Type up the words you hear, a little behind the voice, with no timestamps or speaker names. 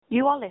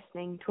You are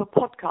listening to a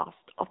podcast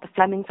of the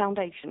Fleming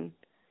Foundation.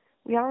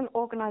 We are an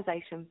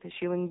organisation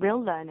pursuing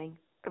real learning,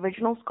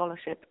 original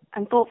scholarship,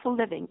 and thoughtful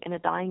living in a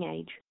dying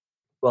age.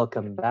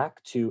 Welcome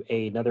back to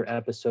another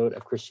episode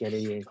of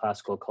Christianity and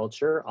Classical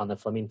Culture on the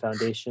Fleming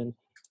Foundation.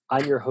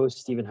 I'm your host,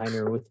 Stephen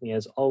Heiner. With me,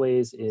 as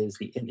always, is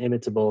the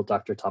inimitable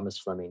Dr. Thomas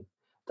Fleming.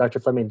 Dr.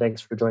 Fleming,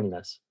 thanks for joining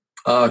us.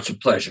 It's a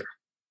pleasure.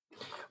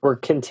 We're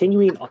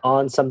continuing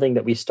on something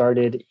that we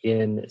started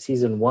in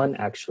season 1,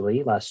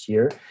 actually, last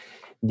year,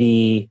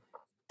 the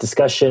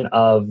discussion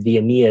of the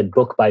Aeneid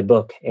book by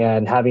book.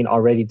 And having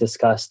already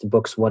discussed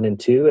books 1 and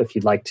 2, if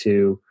you'd like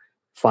to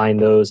find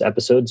those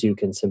episodes, you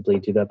can simply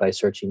do that by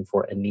searching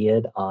for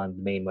Aeneid on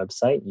the main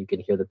website. You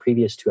can hear the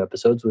previous 2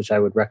 episodes, which I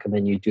would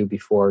recommend you do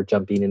before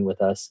jumping in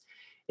with us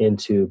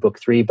into book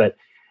 3. But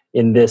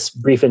in this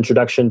brief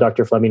introduction,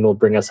 Dr. Fleming will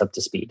bring us up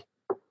to speed.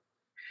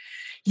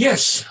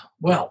 Yes.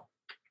 Well,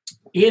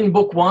 in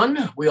book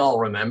 1, we all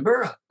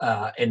remember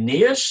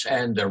Aeneas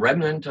and the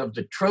remnant of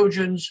the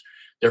Trojans.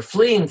 They're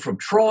fleeing from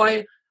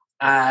Troy,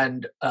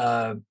 and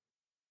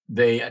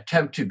they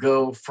attempt to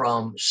go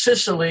from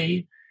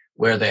Sicily,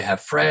 where they have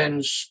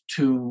friends,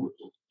 to,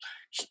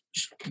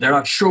 they're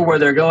not sure where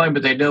they're going,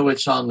 but they know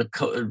it's on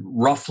the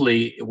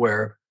roughly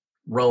where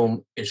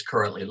Rome is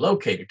currently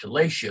located, to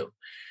Latium.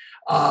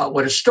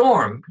 When a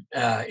storm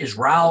is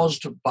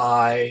roused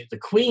by the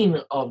queen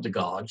of the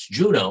gods,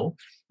 Juno,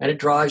 and it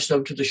drives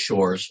them to the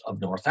shores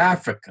of North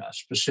Africa,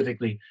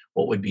 specifically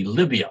what would be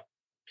Libya.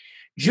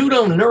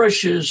 Juno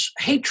nourishes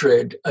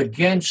hatred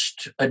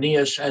against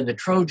Aeneas and the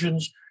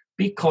Trojans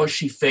because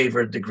she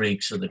favored the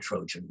Greeks in the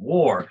Trojan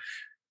War.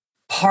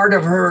 Part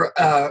of her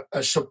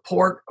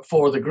support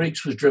for the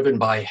Greeks was driven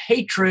by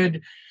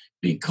hatred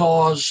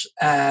because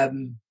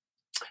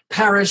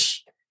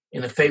Paris,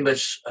 in a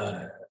famous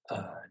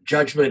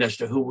judgment as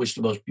to who was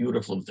the most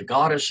beautiful of the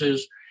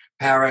goddesses,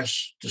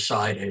 Paris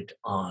decided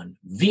on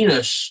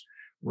Venus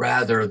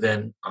rather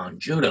than on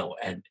Juno,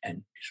 and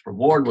his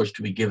reward was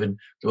to be given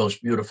the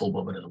most beautiful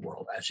woman in the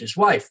world as his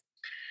wife.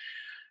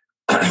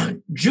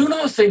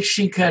 Juno thinks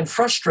she can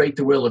frustrate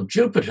the will of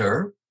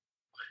Jupiter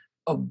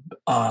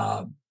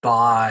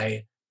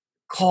by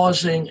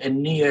causing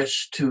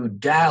Aeneas to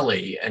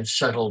dally and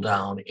settle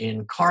down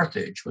in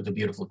Carthage with the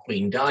beautiful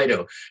Queen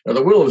Dido. Now,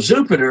 the will of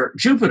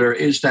Jupiter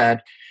is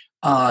that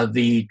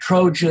the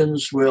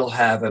Trojans will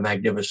have a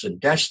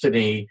magnificent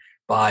destiny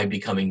by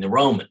becoming the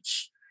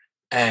Romans.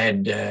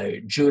 And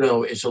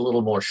Juno is a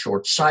little more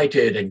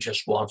short-sighted and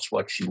just wants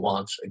what she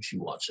wants, and she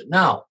wants it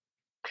now.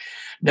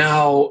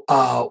 Now,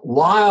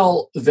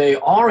 while they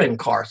are in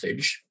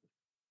Carthage,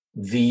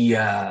 the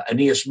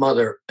Aeneas'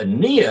 mother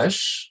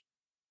Venus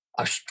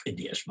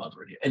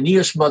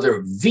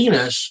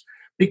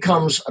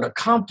becomes an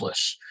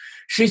accomplice.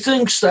 She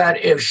thinks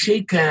that if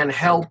she can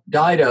help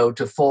Dido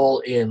to fall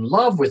in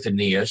love with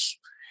Aeneas,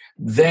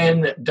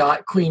 then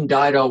Queen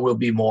Dido will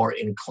be more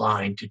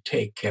inclined to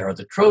take care of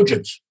the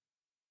Trojans.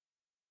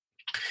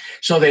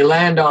 So they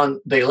land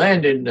on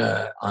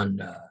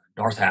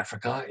North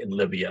Africa in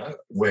Libya,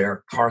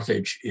 where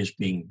Carthage is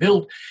being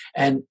built,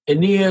 and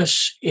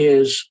Aeneas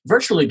is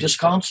virtually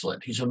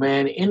disconsolate. He's a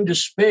man in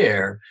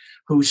despair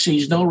who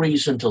sees no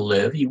reason to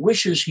live. He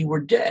wishes he were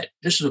dead.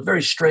 This is a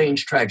very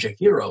strange, tragic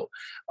hero,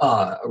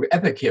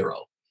 epic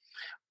hero.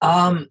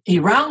 He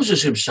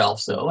rouses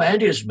himself, though,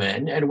 and his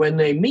men, and when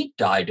they meet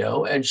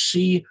Dido and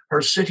see her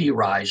city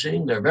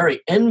rising, they're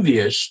very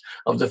envious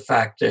of the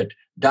fact that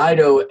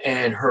Dido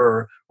and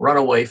her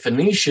runaway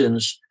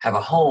Phoenicians have a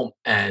home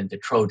and the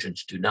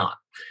Trojans do not.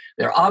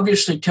 They're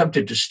obviously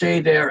tempted to stay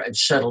there and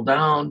settle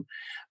down,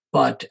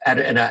 but at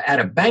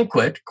a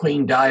banquet,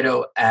 Queen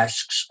Dido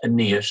asks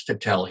Aeneas to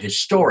tell his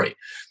story.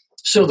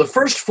 So the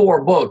first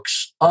 4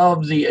 books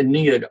of the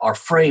Aeneid are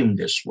framed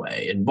this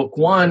way. In book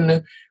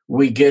 1,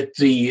 we get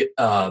the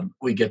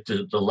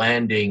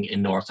landing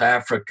in North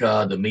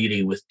Africa, the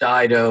meeting with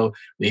Dido,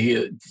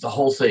 the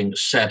whole thing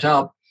set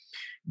up.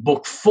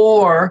 Book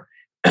 4,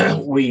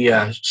 we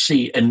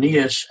see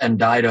Aeneas and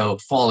Dido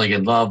falling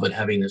in love and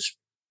having this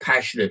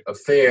passionate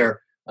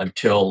affair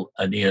until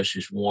Aeneas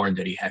is warned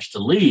that he has to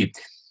leave.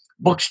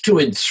 Books 2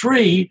 and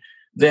 3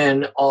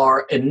 then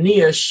are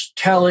Aeneas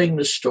telling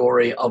the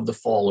story of the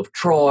fall of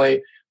Troy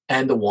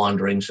and the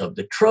wanderings of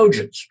the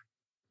Trojans.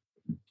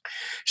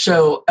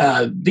 So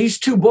these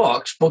 2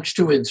 books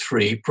 2 and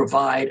 3,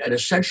 provide an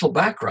essential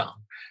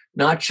background,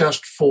 not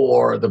just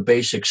for the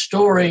basic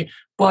story,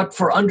 but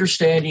for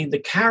understanding the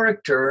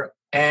character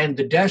and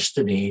the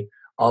destiny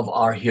of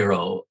our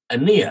hero,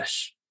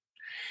 Aeneas.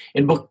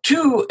 In book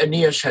 2,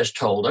 Aeneas has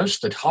told us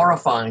the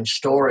horrifying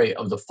story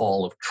of the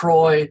fall of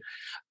Troy,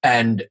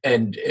 and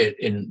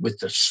with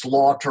the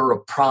slaughter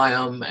of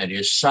Priam and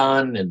his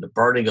son and the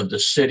burning of the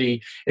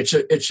city. It's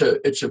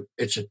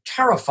a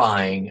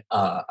terrifying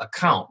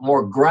account,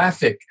 more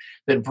graphic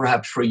than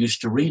perhaps we're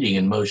used to reading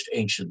in most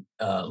ancient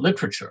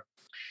literature.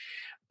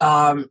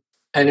 And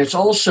it's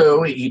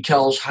also, he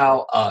tells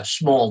how a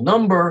small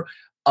number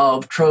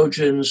of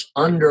Trojans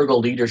under the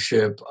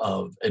leadership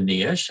of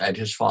Aeneas and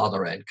his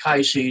father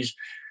Anchises,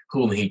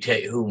 whom he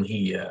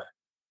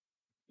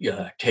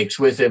takes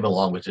with him,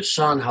 along with his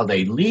son, how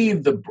they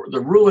leave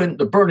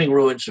the burning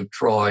ruins of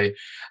Troy,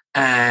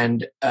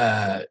 and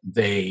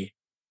they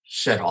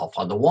set off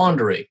on the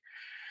wandering.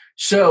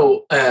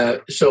 So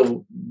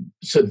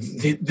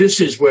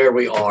this is where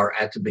we are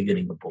at the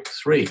beginning of Book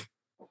 3.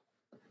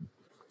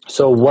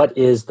 So what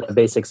is the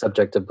basic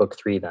subject of Book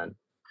 3 then?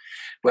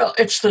 Well,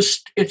 it's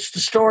the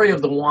story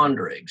of the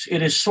wanderings.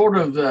 It is sort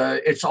of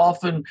it's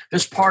often,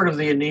 this part of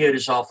the Aeneid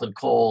is often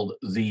called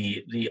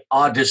the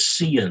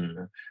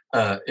Odyssean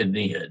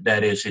Aeneid.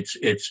 That is,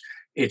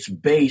 it's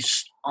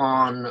based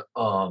on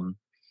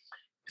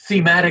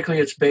thematically,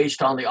 it's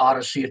based on the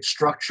Odyssey. It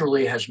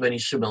structurally has many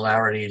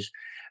similarities,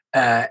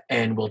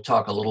 and we'll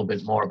talk a little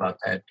bit more about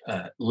that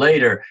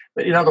later.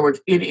 But in other words,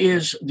 it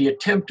is the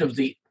attempt of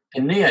the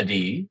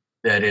Aeneadae,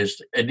 that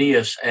is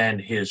Aeneas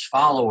and his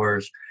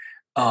followers,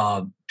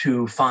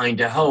 to find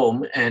a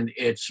home, and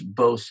it's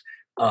both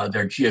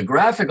their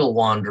geographical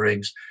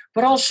wanderings,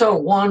 but also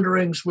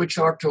wanderings which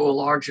are to a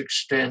large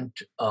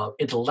extent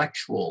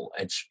intellectual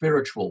and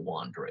spiritual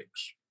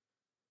wanderings.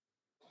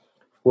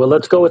 Well,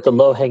 let's go with the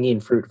low-hanging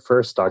fruit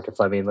first, Dr.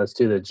 Fleming. Let's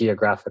do the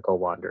geographical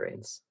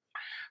wanderings.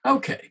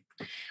 Okay.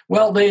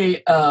 Well,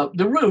 the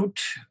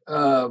route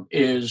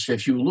is,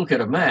 if you look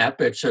at a map,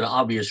 it's an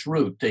obvious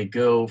route. They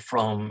go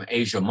from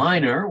Asia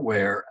Minor,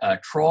 where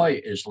Troy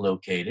is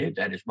located,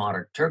 that is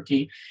modern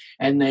Turkey,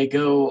 and they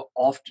go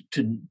off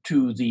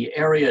to the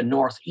area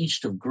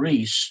northeast of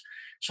Greece.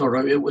 Sort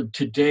of, it would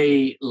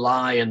today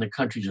lie in the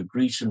countries of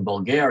Greece and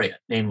Bulgaria,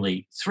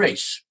 namely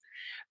Thrace.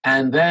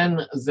 And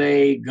then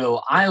they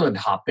go island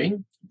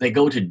hopping. They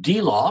go to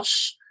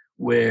Delos,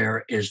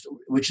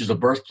 which is the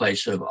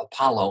birthplace of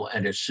Apollo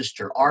and his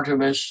sister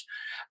Artemis,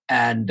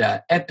 and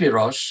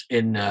Epirus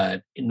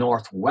in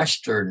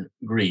northwestern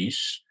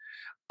Greece,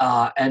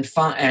 and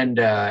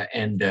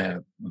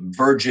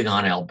verging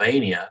on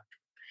Albania.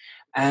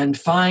 And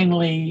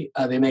finally,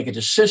 they make it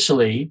to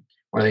Sicily,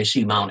 where they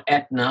see Mount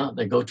Etna.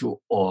 They go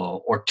to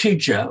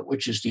Ortygia,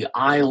 which is the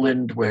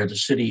island where the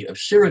city of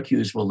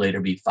Syracuse will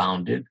later be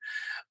founded,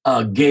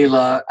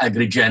 Gela,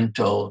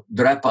 Agrigento,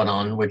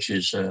 Drepanon, which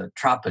is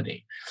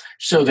Trapani.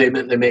 So they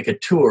make a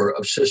tour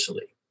of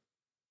Sicily.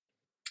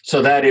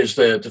 So that is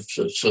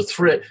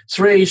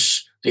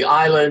Thrace, the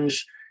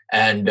islands,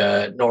 and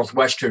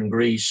northwestern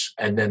Greece,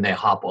 and then they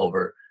hop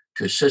over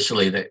to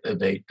Sicily.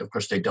 They of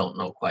course, they don't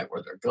know quite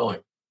where they're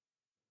going.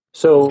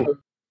 So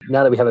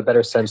now that we have a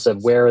better sense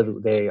of where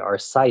they are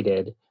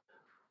sighted,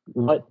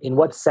 in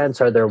what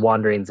sense are their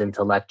wanderings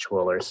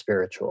intellectual or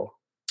spiritual?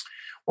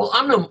 Well,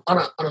 on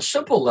a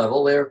simple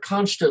level, they're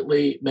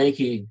constantly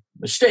making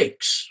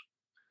mistakes.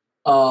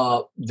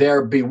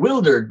 They're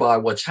bewildered by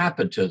what's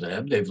happened to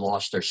them. They've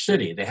lost their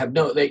city.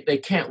 They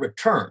can't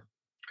return,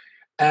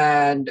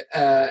 and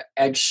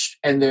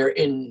they're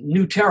in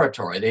new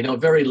territory. They know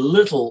very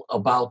little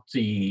about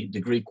the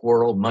Greek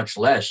world, much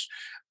less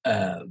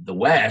the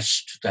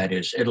West. That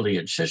is, Italy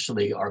and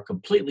Sicily are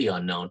completely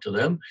unknown to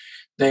them.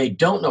 They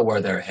don't know where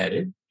they're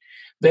headed.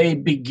 They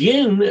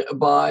begin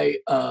by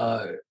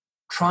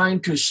trying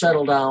to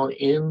settle down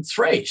in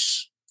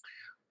Thrace.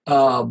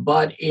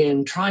 But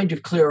in trying to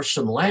clear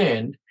some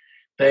land,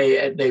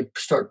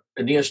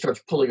 Aeneas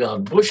starts pulling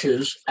on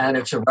bushes, and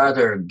it's a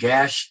rather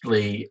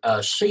ghastly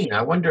scene.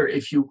 I wonder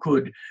if you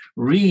could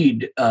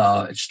read,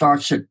 it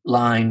starts at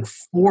line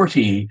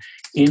 40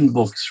 in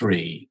Book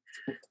 3,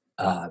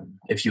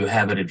 if you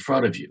have it in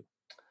front of you.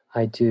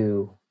 I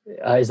do.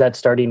 Is that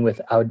starting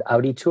with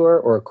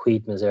Auditur or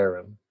Quid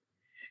Miserum?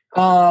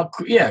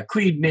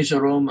 Quid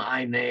Miserum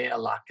Aeneid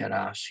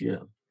laceras, yeah.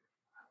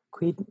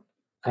 Quid.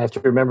 I have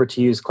to remember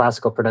to use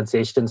classical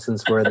pronunciation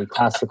since we're the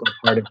classical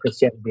part of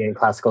Christianity and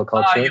classical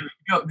culture.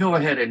 Go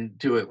ahead and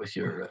do it with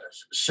your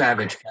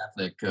savage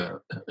Catholic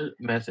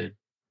method.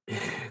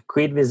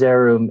 Quid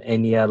miserum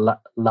Aeneid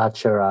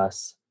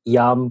laceras,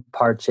 iam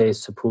parce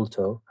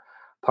sepulto,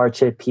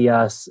 parce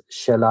pias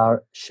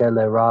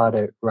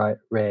scelerare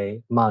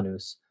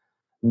manus,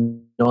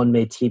 non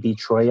me tibi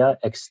Troia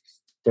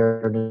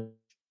externat,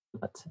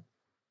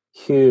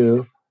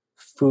 hu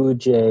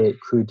fuge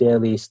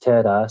crudelis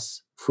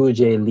terras,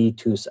 fuge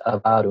litus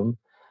avarum,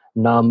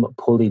 nam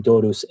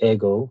polidorus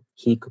ego,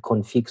 hic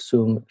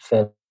confixum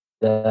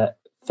ferea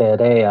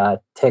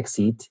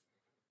texit,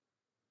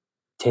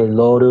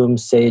 telorum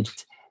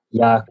seget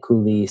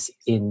jaculis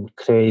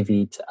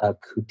increvit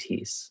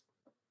acutis.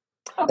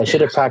 Okay. I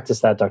should have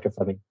practiced that, Dr.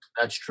 Fleming.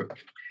 That's true.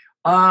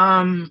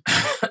 I'm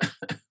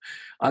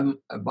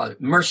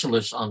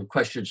merciless on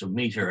questions of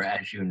meter,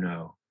 as you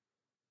know.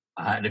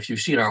 And if you've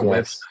seen our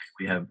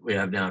website, we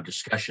have now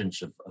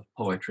discussions of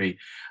poetry.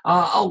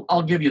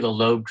 I'll give you the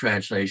Loeb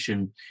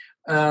translation.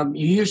 You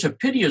hear a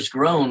piteous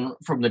groan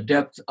from the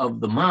depth of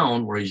the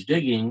mound where he's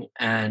digging,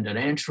 and an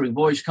answering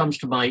voice comes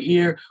to my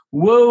ear.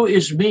 Woe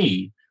is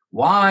me!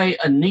 Why,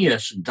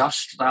 Aeneas,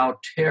 dost thou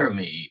tear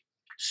me?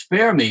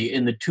 Spare me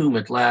in the tomb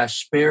at last,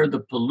 spare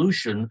the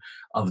pollution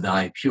of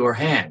thy pure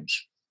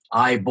hands.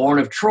 I, born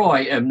of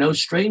Troy, am no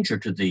stranger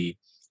to thee.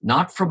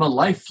 Not from a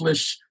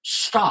lifeless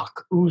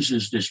stock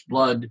oozes this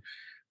blood.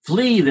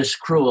 Flee this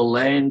cruel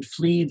land,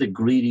 flee the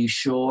greedy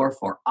shore,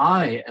 for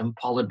I am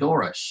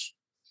Polydorus.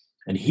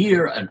 And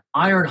here an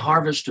iron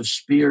harvest of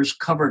spears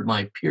covered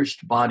my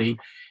pierced body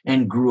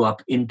and grew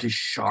up into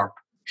sharp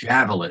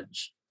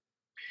javelins.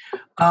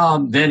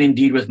 Then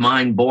indeed, with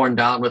mind borne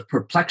down with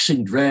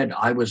perplexing dread,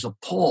 I was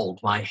appalled.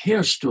 My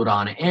hair stood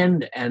on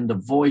end and the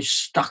voice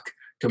stuck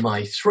to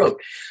my throat.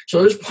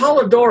 So this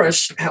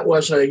Polydorus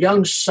was a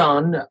young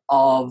son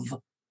of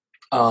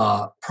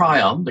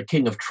Priam, the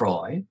king of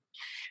Troy.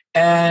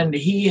 And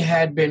he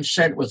had been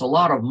sent with a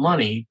lot of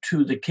money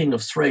to the king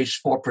of Thrace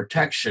for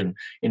protection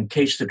in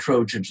case the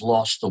Trojans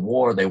lost the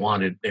war. They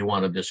wanted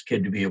this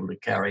kid to be able to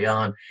carry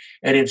on.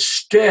 And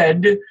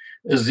instead,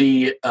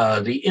 the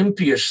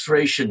impious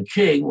Thracian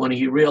king, when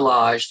he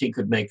realized he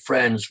could make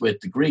friends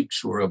with the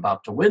Greeks who were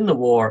about to win the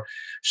war,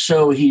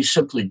 so he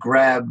simply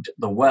grabbed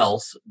the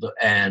wealth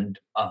and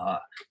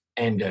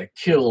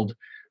killed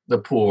the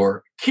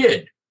poor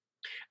kid.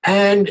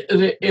 And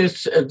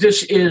this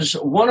is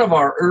one of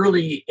our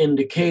early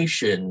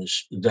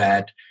indications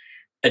that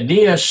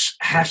Aeneas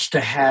has to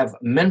have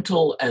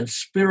mental and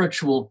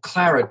spiritual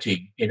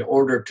clarity in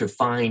order to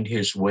find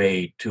his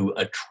way to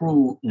a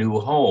true new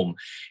home.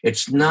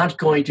 It's not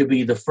going to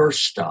be the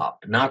first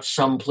stop, not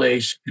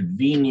someplace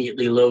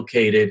conveniently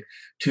located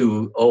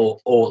to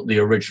the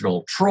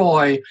original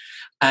Troy,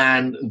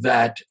 and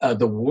that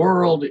the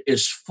world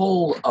is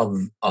full of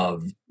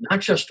not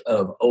just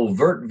of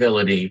overt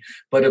villainy,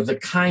 but of the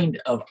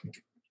kind of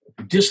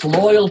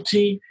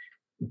disloyalty,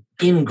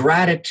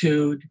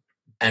 ingratitude,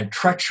 and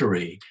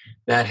treachery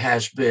that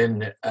has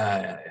been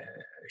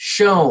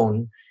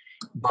shown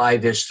by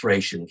this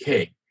Thracian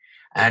king.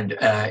 And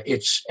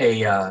it's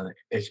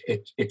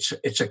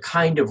a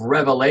kind of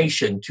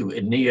revelation to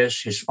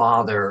Aeneas, his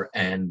father,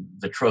 and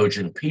the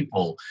Trojan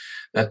people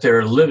that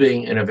they're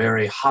living in a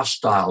very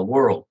hostile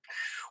world.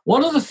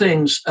 One of the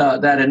things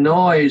that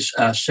annoys,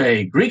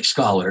 say, Greek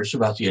scholars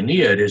about the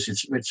Aeneid is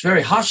it's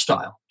very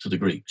hostile to the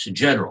Greeks in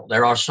general.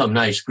 There are some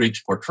nice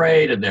Greeks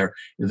portrayed, and there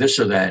this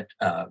or that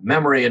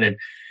memory in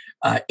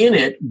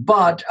it,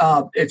 but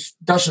it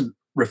doesn't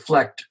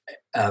reflect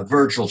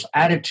Virgil's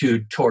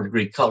attitude toward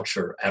Greek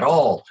culture at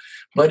all.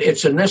 But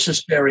it's a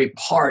necessary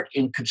part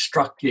in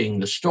constructing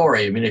the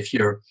story. I mean, if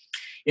you're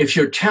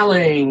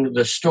telling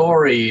the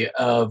story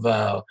of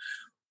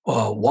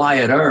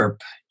Wyatt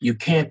Earp, you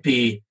can't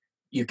be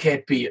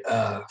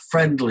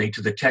friendly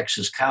to the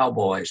Texas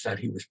Cowboys that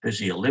he was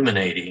busy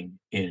eliminating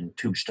in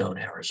Tombstone,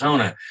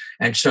 Arizona.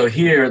 And so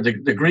here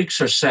the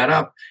Greeks are set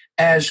up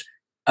as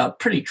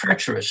pretty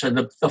treacherous. And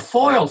the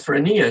foil for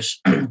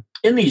Aeneas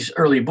in these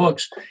early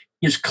books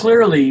is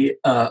clearly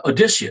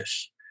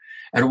Odysseus.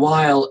 And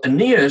while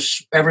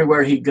Aeneas,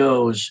 everywhere he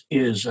goes,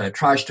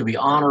 tries to be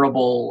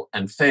honorable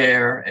and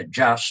fair and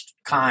just,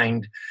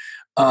 kind,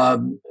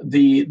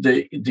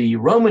 the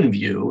Roman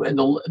view and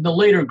the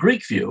later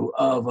Greek view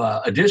of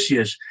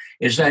Odysseus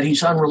is that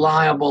he's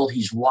unreliable,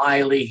 he's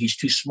wily, he's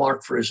too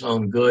smart for his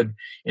own good,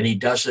 and he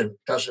doesn't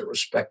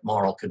respect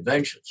moral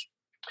conventions.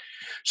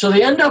 So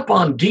they end up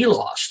on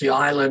Delos, the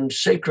island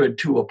sacred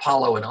to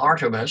Apollo and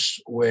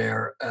Artemis,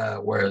 where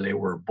they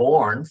were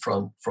born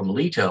from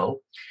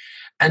Leto.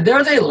 And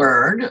there they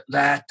learn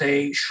that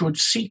they should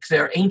seek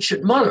their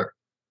ancient mother.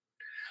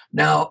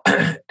 Now,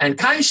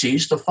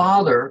 Anchises, the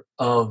father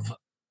of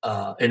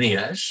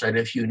Aeneas, and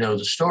if you know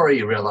the story,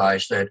 you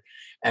realize that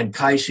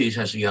Anchises,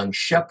 as a young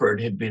shepherd,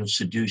 had been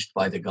seduced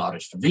by the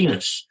goddess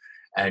Venus.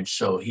 And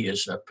so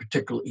he's a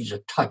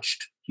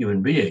touched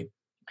human being.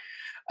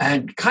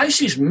 And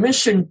Anchises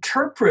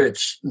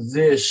misinterprets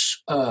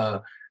this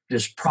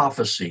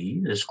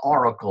prophecy, this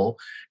oracle,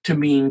 to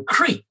mean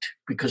Crete,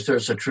 because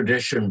there's a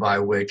tradition by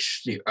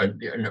which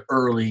an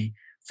early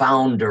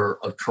founder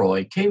of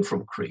Troy came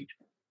from Crete.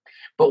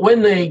 But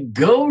when they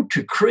go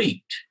to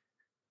Crete,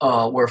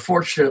 where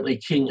fortunately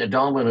King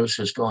Idomeneus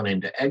has gone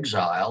into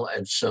exile,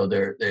 and so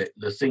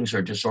the things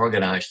are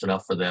disorganized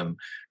enough for them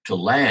to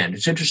land.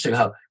 It's interesting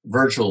how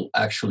Virgil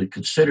actually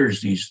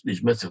considers these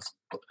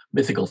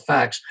mythical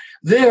facts.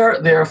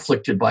 They're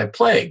afflicted by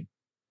plague.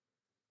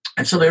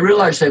 And so they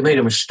realize they made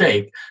a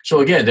mistake. So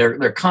again,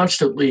 they're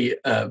constantly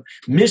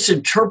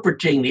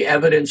misinterpreting the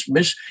evidence,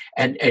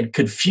 and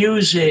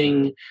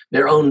confusing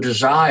their own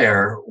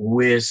desire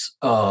with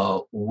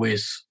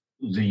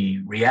the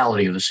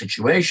reality of the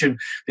situation.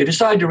 They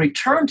decide to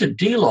return to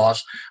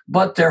Delos,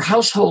 but their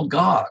household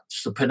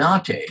gods, the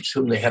Penates,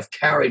 whom they have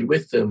carried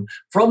with them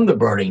from the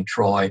burning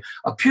Troy,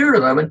 appear to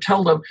them and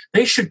tell them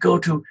they should go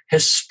to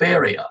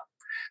Hesperia.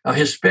 Now,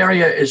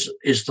 Hesperia is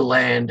the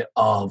land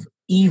of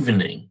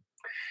evening.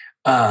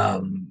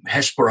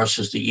 Hesperus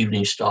is the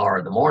evening star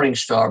and the morning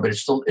star, but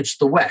it's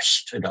the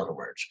west, in other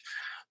words,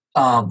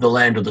 the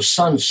land of the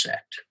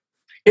sunset.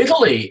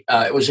 Italy,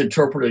 it was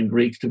interpreted in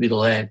Greek to be the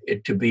land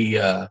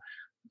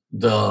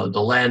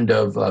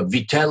of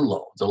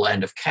vitello, the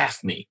land of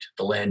calf meat,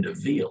 the land of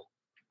veal.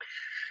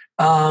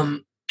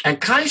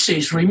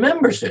 Anchises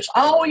remembers this.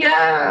 Oh,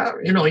 yeah.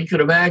 You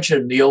could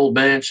imagine the old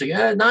man saying,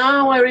 yeah,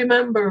 now I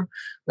remember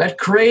that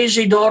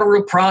crazy daughter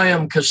of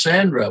Priam,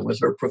 Cassandra, with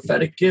her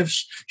prophetic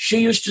gifts.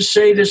 She used to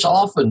say this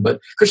often, but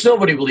because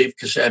nobody believed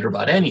Cassandra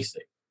about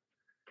anything.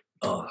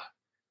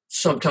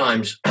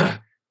 Sometimes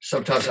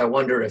I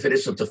wonder if it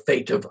isn't the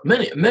fate of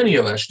many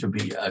of us to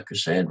be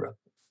Cassandra.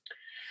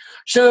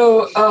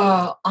 So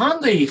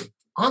on the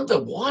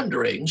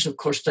wanderings, of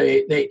course,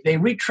 they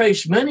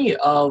retrace many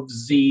of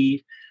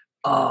the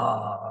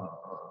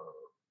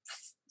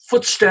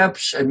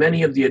footsteps and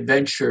many of the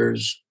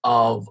adventures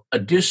of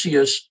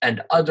Odysseus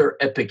and other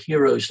epic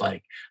heroes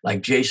like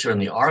Jason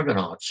and the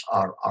Argonauts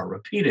are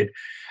repeated.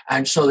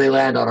 And so they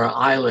land on an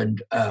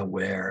island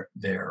where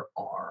there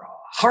are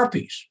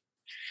harpies.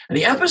 And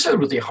the episode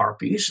with the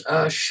harpies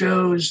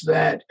shows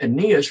that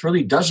Aeneas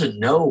really doesn't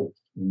know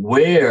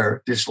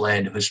where this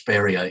land of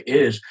Hesperia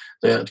is.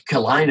 The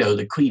Celaeno,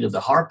 the queen of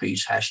the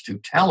harpies, has to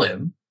tell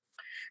him.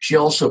 She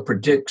also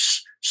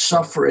predicts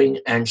suffering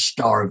and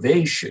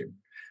starvation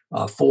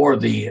for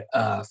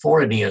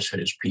Aeneas and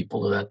his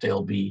people, that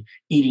they'll be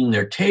eating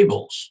their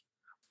tables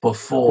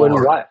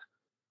before.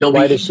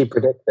 Why does she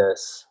predict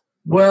this?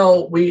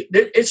 Well,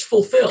 it's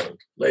fulfilled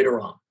later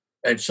on,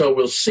 and so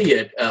we'll see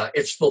it.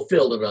 It's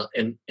fulfilled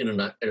in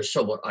a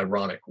somewhat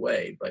ironic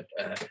way,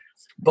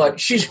 but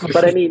she's.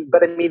 But I mean,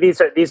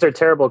 these are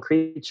terrible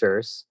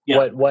creatures.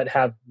 Yeah. What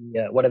have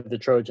the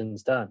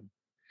Trojans done?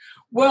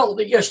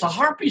 Well, yes, the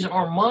harpies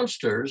are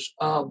monsters,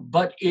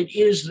 but it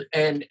is,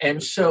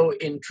 and so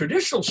in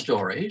traditional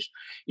stories,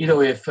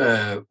 if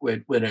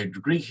when a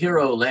Greek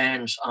hero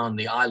lands on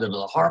the island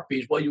of the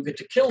harpies, well, you get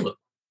to kill them,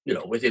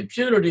 with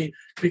impunity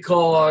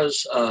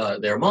because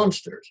they're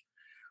monsters.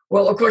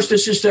 Well, of course,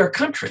 this is their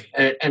country,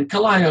 and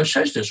Celaeno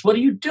says this. What are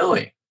you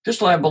doing?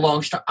 This land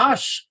belongs to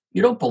us.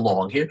 You don't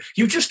belong here.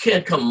 You just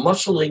can't come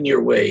muscling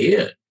your way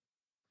in,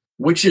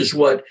 which is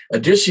what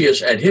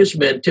Odysseus and his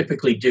men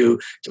typically do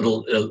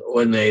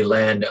when they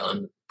land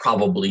on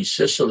probably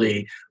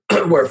Sicily,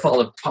 where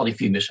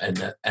Polyphemus and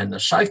the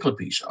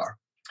Cyclopes are.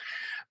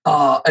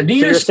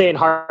 Aeneas, so you're saying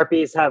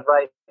harpies have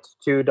rights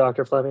too,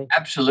 Dr. Fleming?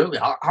 Absolutely.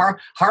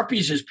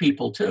 Harpies is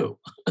people too.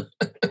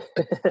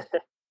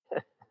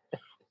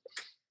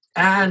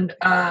 And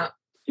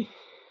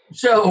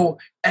so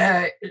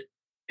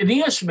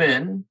Aeneas'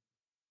 men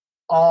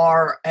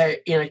are,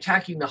 in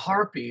attacking the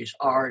harpies,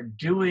 are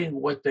doing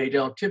what they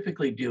don't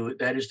typically do.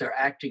 That is, they're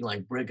acting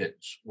like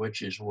brigands,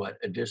 which is what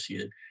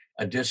Odysseus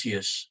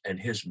and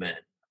his men,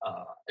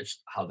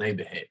 it's how they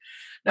behave.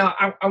 Now,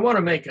 I want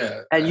to make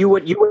a... And you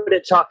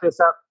wouldn't chalk this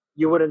up?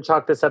 You wouldn't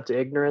chalk this up to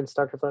ignorance,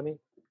 Dr. Fleming?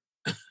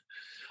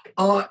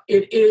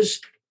 It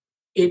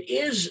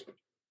is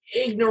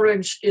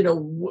ignorance in a...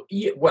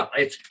 Well,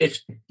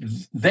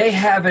 they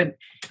haven't...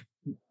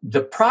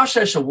 The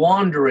process of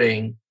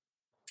wandering...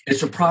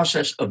 It's a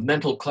process of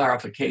mental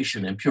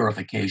clarification and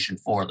purification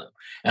for them.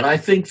 And I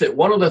think that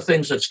one of the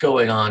things that's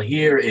going on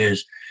here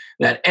is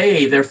that,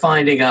 A, they're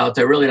finding out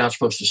they're really not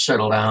supposed to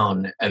settle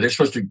down, and they're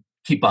supposed to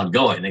keep on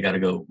going. They got to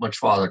go much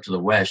farther to the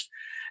west.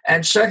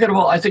 And second of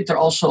all, I think they're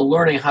also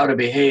learning how to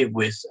behave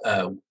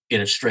in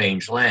a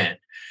strange land.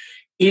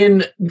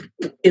 In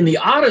the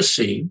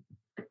Odyssey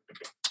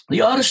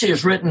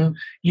is written,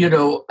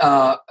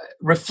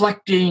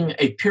 reflecting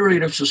a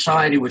period of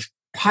society which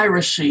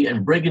piracy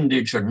and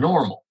brigandage are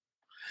normal.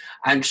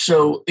 And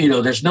so,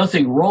 there's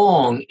nothing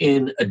wrong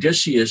in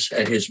Odysseus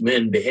and his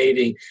men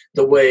behaving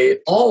the way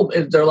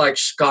they're like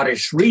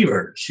Scottish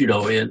reivers,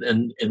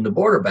 in the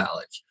border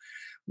ballads.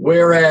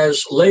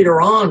 Whereas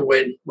later on,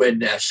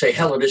 when say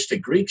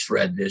Hellenistic Greeks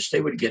read this, they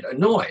would get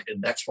annoyed.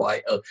 And that's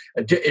why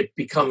it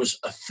becomes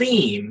a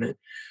theme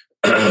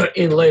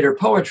in later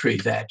poetry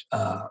that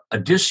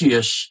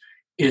Odysseus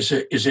is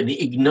an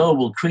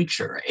ignoble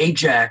creature.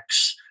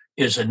 Ajax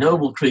is a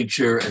noble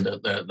creature, and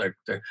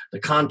the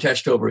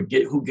contest over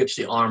who gets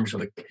the arms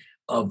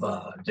of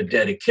the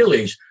dead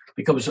Achilles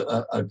becomes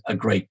a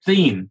great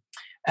theme.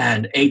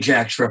 And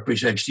Ajax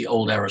represents the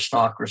old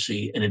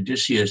aristocracy, and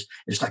Odysseus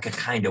is like a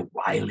kind of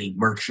wily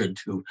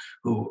merchant who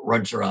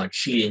runs around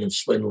cheating and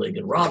swindling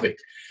and robbing.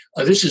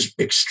 This is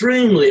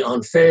extremely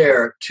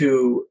unfair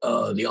to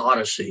the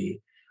Odyssey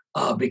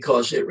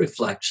because it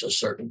reflects a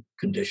certain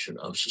condition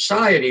of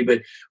society.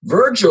 But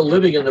Virgil,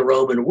 living in the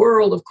Roman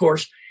world, of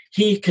course,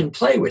 he can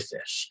play with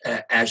this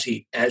as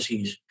he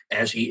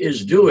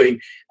is doing,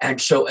 and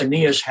so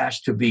Aeneas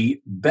has to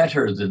be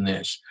better than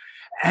this.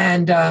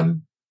 And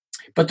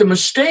but the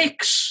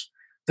mistakes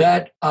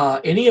that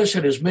Aeneas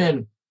and his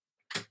men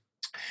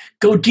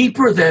go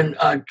deeper than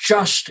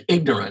just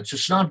ignorance.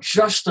 It's not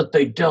just that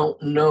they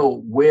don't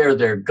know where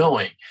they're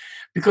going,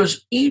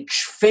 because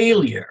each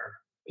failure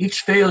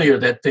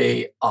that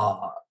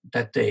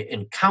they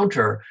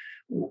encounter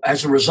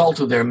as a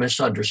result of their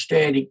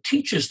misunderstanding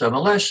teaches them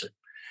a lesson.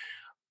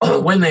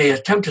 When they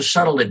attempt to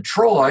settle in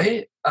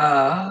Troy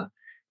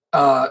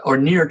or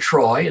near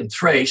Troy in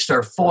Thrace,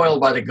 they're foiled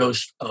by the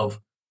ghost of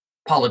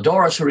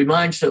Polydorus, who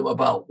reminds them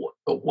about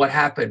what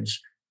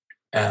happens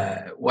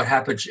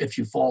if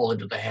you fall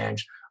into the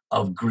hands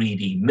of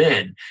greedy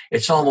men.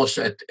 It's almost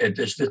at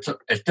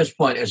this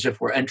point as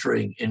if we're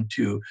entering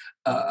into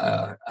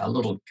a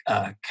little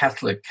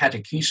Catholic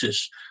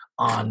catechesis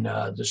on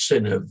the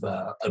sin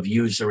of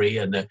usury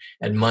and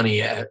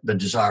money, the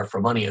desire for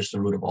money as the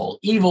root of all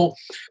evil.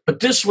 But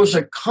this was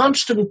a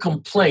constant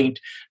complaint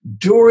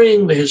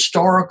during the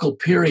historical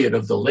period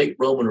of the late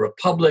Roman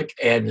Republic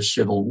and the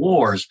civil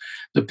wars,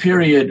 the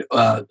period,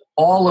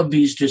 all of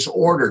these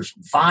disorders,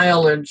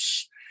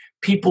 violence,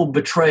 people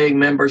betraying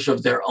members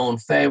of their own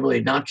family,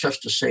 not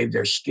just to save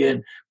their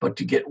skin, but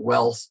to get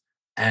wealth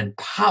and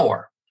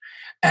power.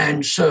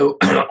 And so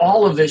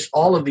all of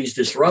these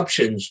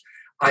disruptions,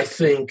 I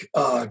think,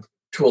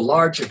 to a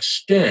large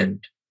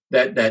extent,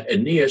 that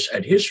Aeneas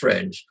and his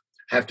friends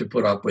have to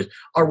put up with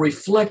are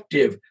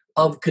reflective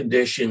of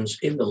conditions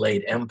in the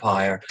late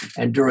empire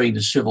and during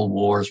the civil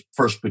wars,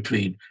 first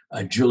between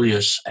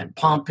Julius and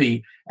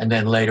Pompey, and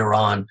then later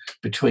on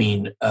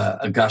between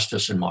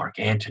Augustus and Mark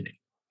Antony.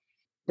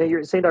 Now,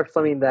 you're saying, Dr.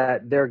 Fleming,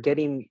 that they're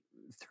getting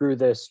through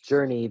this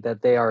journey,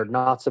 that they are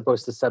not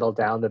supposed to settle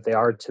down, that they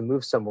are to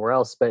move somewhere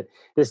else. But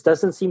this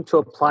doesn't seem to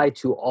apply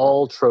to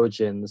all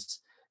Trojans,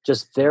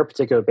 just their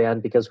particular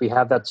band, because we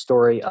have that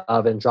story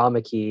of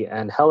Andromache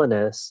and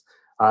Helenus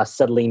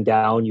settling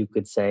down, you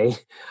could say,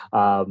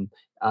 much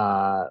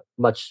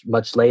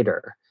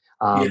later.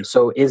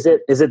 So is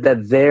it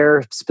that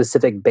their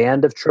specific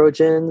band of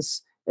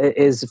Trojans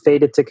is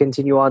fated to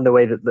continue on the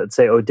way that, let's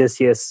say,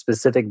 Odysseus'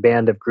 specific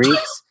band of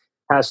Greeks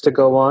has to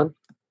go on?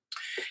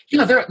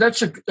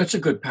 That's a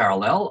good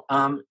parallel.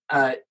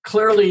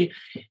 Clearly,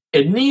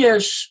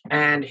 Aeneas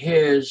and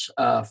his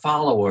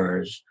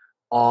followers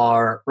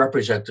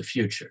represent the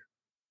future.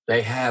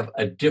 They have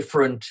a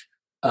different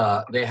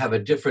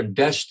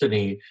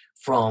destiny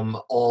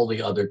from all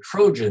the other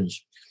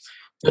Trojans.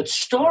 The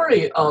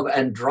story of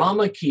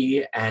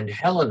Andromache and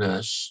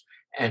Helenus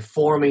and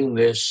forming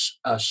this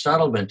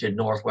settlement in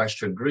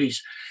northwestern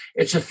Greece,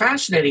 it's a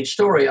fascinating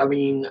story. I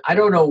mean, I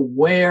don't know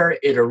where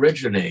it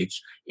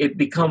originates. It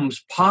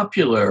becomes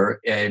popular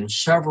in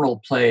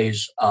several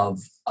plays of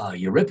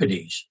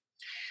Euripides.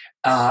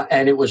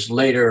 And it was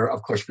later,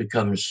 of course,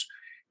 becomes,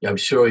 I'm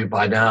sure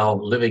by now,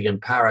 living in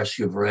Paris,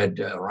 you've read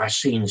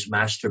Racine's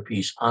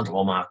masterpiece,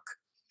 Andromaque,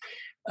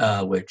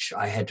 which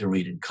I had to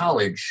read in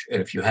college.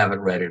 And if you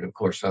haven't read it, of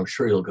course, I'm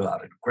sure you'll go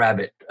out and grab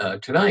it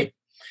tonight.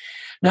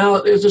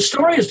 Now, the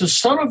story is the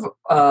son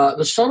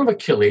of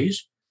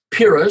Achilles,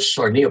 Pyrrhus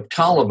or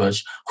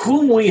Neoptolemus,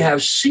 whom we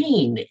have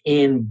seen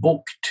in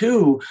Book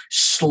 2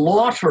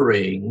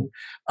 slaughtering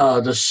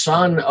the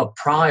son of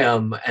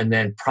Priam, and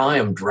then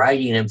Priam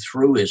dragging him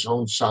through his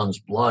own son's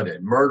blood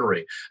and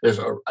murdering. There's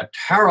a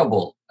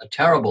terrible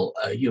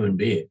human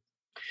being.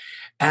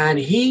 And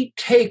he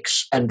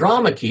takes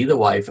Andromache, the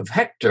wife of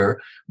Hector,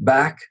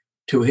 back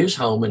to his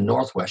home in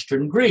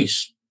northwestern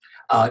Greece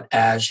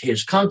as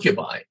his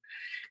concubine.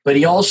 But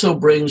he also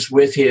brings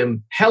with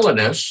him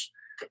Helenus,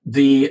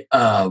 the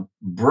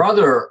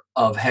brother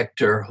of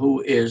Hector,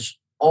 who is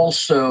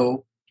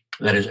also,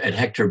 that is, and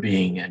Hector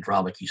being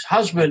Andromache's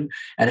husband,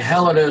 and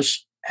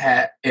Helenus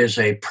is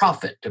a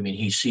prophet. I mean,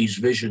 he sees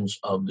visions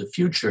of the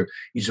future.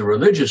 He's a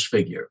religious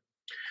figure.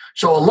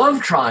 So a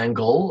love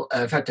triangle,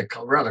 in fact, a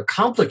rather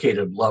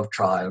complicated love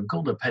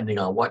triangle, depending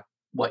on what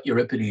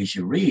Euripides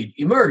you read,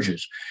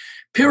 emerges.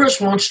 Pyrrhus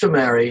wants to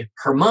marry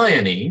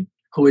Hermione,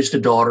 who is the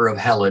daughter of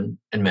Helen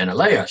and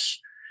Menelaus.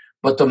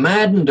 But the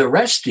maddened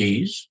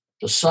Orestes,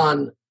 the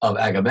son of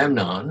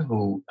Agamemnon,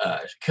 who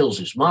kills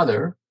his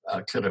mother,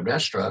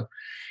 Clytemnestra,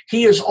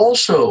 he is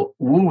also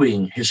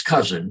wooing his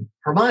cousin,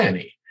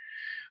 Hermione.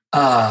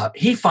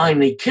 He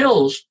finally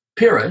kills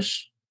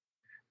Pyrrhus,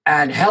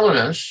 and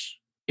Helenus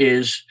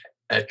is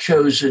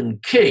chosen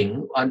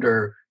king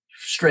under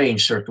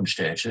strange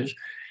circumstances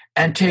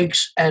and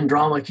takes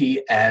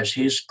Andromache as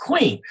his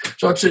queen.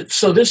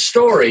 So this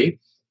story,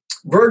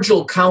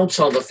 Virgil counts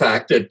on the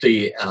fact that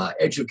the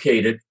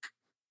educated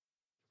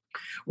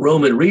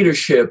Roman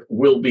readership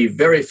will be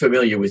very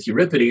familiar with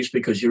Euripides,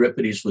 because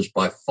Euripides was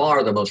by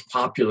far the most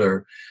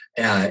popular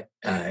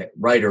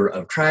writer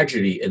of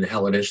tragedy in the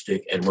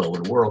Hellenistic and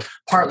Roman world,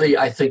 partly,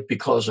 I think,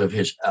 because of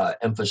his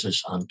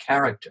emphasis on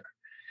character.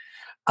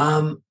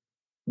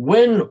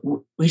 When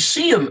we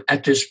see him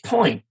at this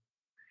point,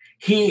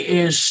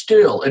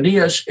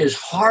 Aeneas is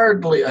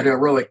hardly an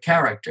heroic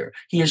character.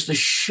 He is the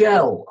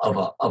shell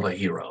of a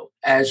hero,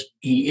 as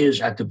he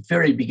is at the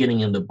very beginning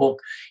in the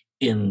book,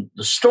 in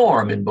The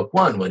Storm, in Book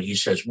 1, when he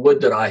says, "Would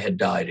that I had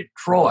died at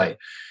Troy."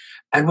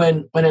 And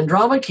when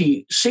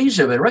Andromache sees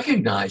him and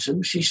recognizes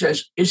him, she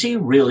says, "Is he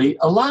really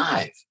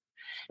alive?"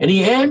 And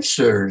he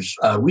answers,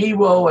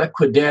 "Vivo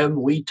equidem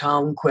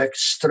vitam quec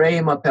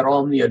strema per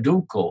omnia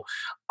duco."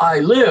 I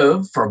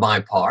live, for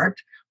my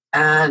part,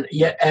 and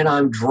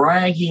I'm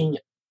dragging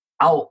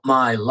out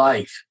my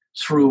life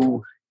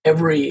through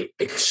every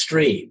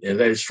extreme. And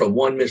that is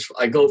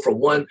I go from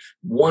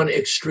one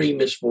extreme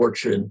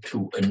misfortune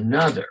to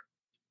another.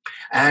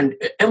 And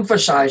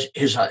emphasize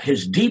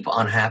his deep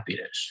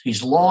unhappiness.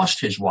 He's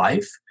lost his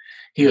wife.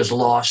 He has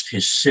lost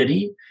his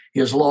city. He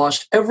has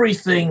lost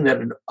everything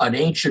that an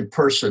ancient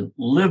person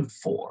lived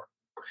for.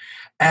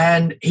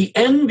 And he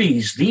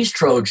envies these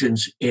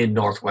Trojans in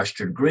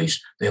northwestern Greece.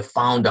 They've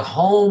found a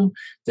home.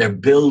 They're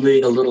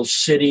building a little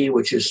city,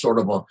 which is sort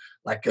of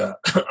like a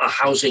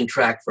housing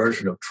tract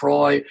version of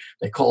Troy.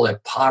 They call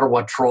it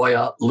Parva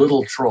Troia,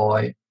 Little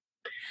Troy.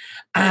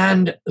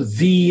 And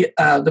the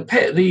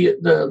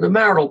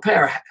marital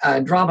pair,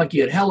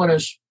 Andromache and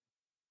Helenus,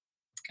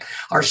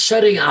 are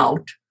setting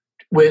out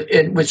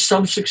with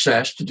some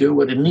success to do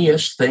what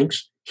Aeneas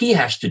thinks he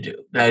has to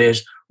do. That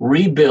is,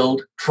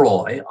 rebuild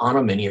Troy on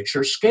a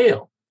miniature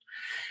scale.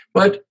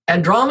 But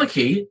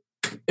Andromache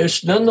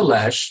is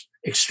nonetheless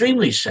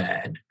extremely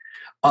sad.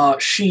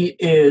 She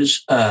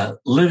is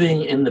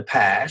living in the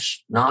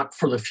past, not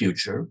for the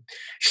future.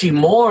 She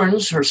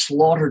mourns her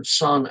slaughtered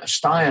son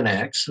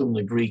Astyanax, whom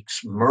the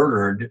Greeks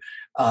murdered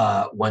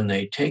when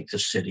they take the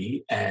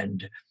city,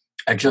 and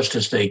just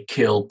as they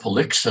kill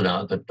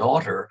Polyxena, the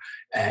daughter,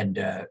 and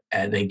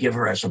they give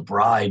her as a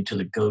bride to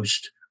the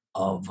ghost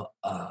of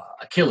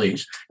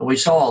Achilles. And we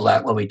saw all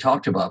that when we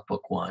talked about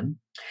Book 1.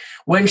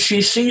 When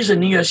she sees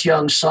Aeneas'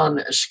 young son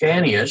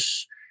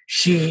Ascanius,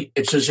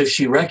 it's as if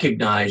she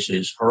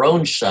recognizes her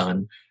own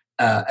son,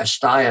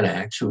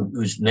 Astyanax,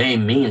 whose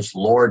name means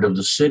Lord of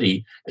the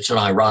City. It's an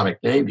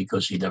ironic name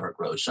because he never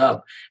grows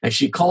up. And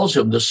she calls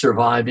him the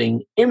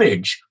surviving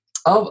image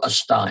of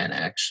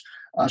Astyanax.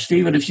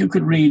 Stephen, if you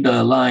could read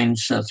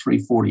lines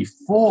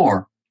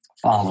 344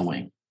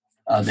 following,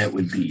 that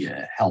would be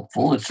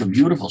helpful. It's a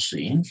beautiful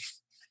scene.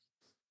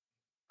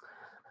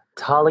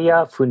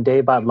 Talia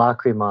fundebat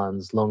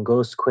lacrimans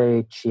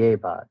longosque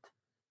ciebat,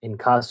 in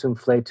casum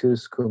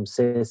fletus cum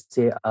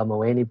sese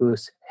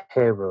amoenibus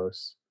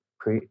heros,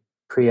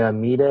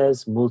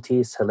 priamides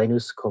multis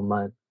Helenus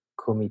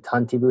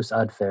comitantibus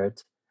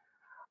adfert,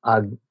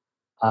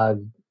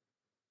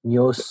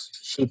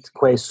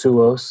 agnoscitque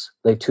suos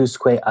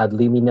letusque ad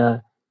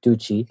limina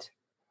ducit,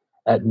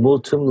 et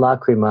multum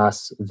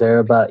lacrimas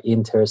verba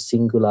inter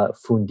singula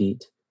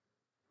fundit,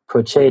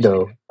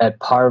 procedo et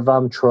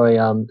parvam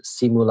Troiam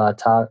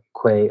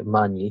simulataque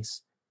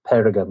manis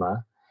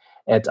Pergama,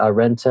 et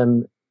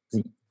arentem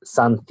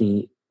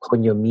Xanthi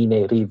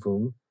cognomine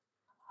rivum,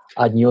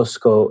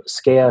 agnosco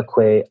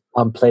sceaque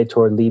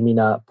ampletor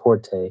limina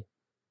porte,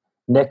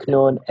 nec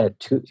non et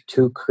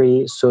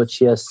tucri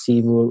socia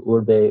simul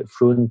urbe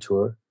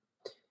fruntur,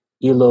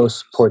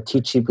 illos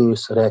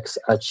porticibus rex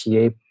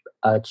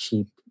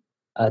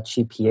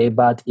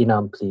accipiebat in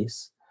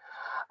amplis,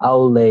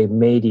 aule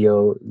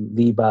medio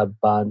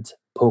libabant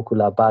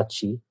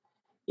populabaci,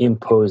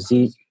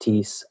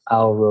 impositis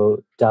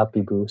auro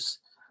dapibus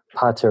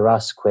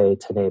paterasque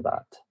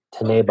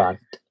tenebant.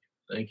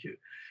 Thank you.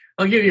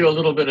 I'll give you a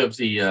little bit of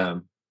the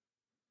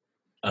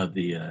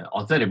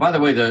authentic. By the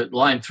way, the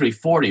line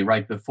 340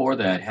 right before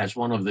that has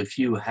one of the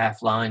few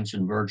half lines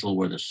in Virgil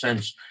where the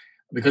sense,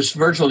 because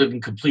Virgil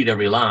didn't complete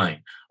every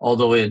line,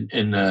 although in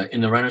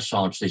the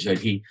Renaissance they said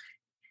he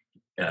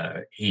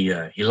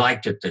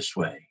liked it this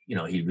way. You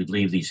know, he would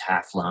leave these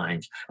half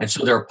lines, and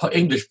so there are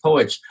English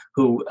poets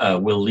who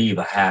will leave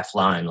a half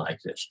line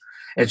like this.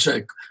 It's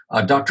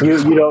Dr.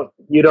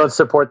 You don't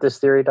support this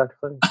theory, Dr.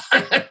 Fleming?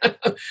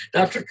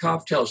 Dr.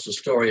 Koff tells the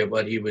story of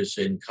when he was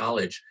in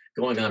college,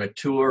 going on a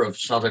tour of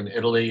southern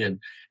Italy,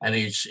 and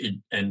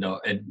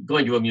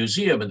going to a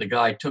museum, and the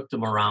guy took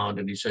them around,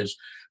 and he says,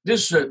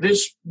 This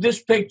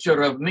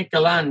picture of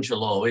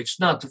Michelangelo, it's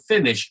not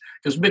finished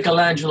because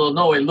Michelangelo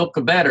know it look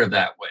better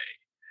that way.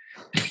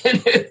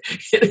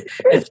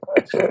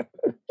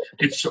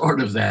 It's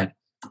sort of that.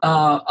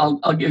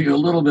 I'll give you a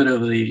little bit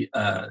of the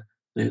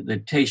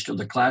taste of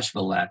the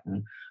classical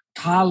Latin.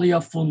 Talia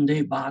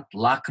fundebat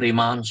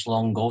lacrimans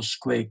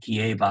longosque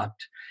ciebat,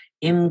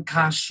 in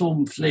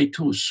casum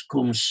fletus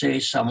cum se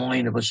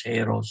samoenibus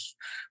heros,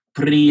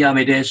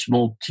 priamides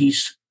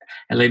multis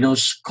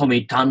Helenus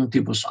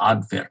comitantibus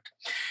advert.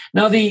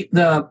 Now, the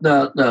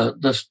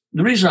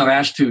reason I've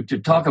asked to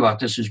talk about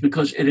this is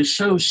because it is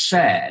so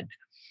sad.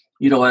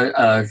 You know,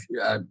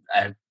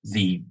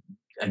 the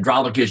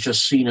Andromache has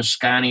just seen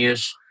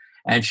Ascanius,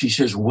 and she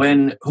says,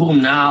 "When, whom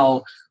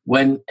now?"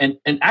 When and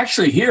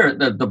actually here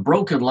the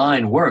broken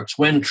line works.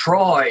 When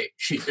Troy,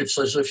 it's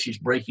as if she's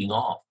breaking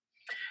off.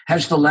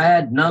 Has the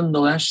lad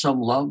nonetheless some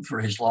love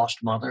for his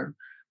lost mother?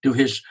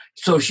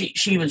 So she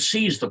even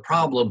sees the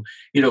problem,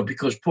 you know,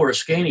 because poor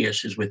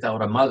Ascanius is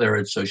without a mother,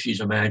 and so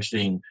she's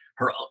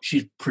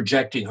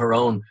projecting her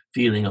own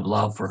feeling of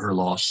love for her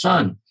lost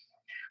son.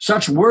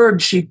 Such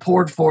words she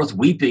poured forth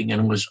weeping,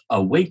 and was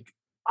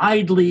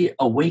idly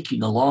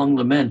awaking a long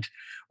lament.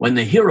 When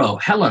the hero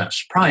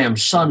Helenus,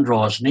 Priam's son,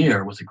 draws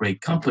near with a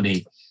great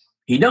company,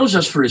 he knows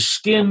us for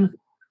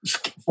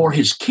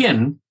his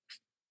kin,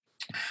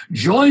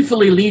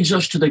 joyfully leads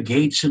us to the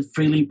gates and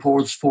freely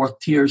pours forth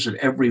tears at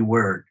every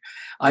word.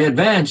 I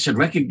advance and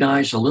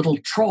recognize a little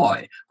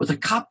Troy with a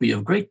copy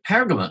of great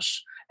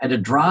Pergamus and a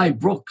dry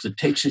brook that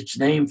takes its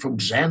name from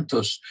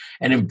Xanthus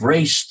and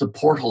embraced the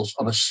portals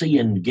of a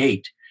Scaean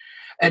gate.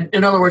 And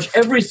in other words,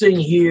 everything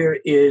here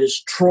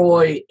is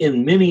Troy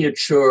in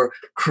miniature,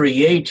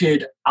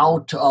 created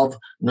out of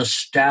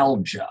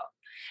nostalgia,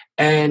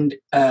 and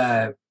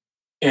it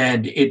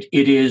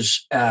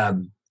is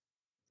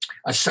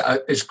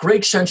this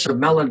great sense of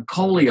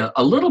melancholia.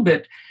 A little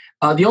bit.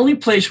 The only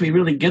place we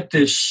really get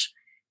this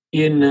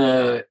in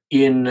the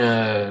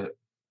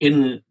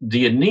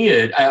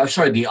Aeneid,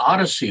 the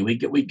Odyssey, we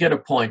get a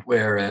point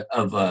where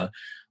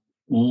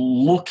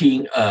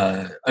looking,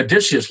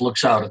 Odysseus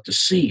looks out at the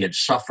sea and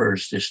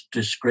suffers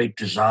this great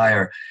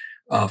desire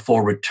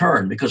for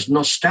return, because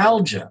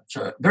nostalgia, it's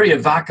a very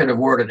evocative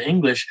word in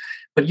English,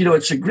 but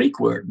it's a Greek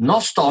word.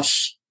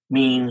 Nostos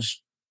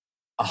means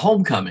a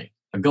homecoming,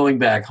 a going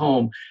back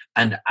home,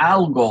 and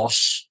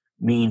algos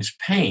means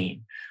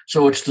pain.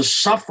 So it's the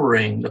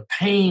suffering, the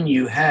pain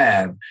you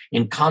have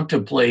in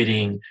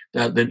contemplating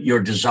that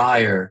your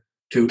desire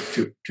to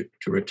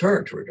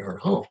return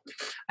home.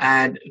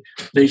 And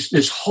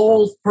this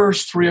whole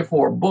first 3 or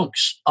 4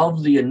 books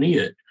of the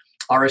Aeneid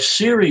are a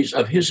series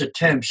of his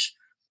attempts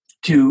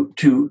to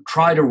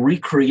try to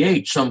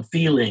recreate some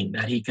feeling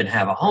that he can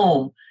have a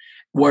home,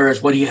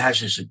 whereas what he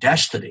has is a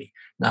destiny.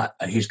 Not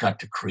he's got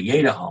to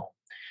create a home.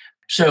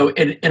 So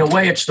in a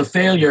way, it's the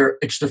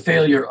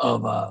failure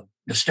of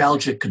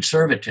nostalgic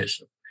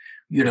conservatism.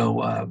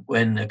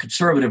 When the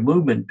conservative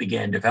movement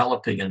began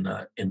developing in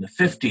the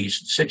 50s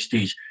and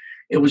 60s,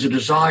 it was a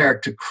desire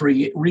to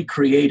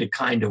recreate a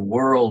kind of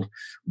world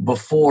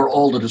before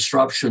all the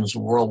disruptions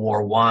of World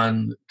War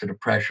I, the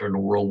Depression,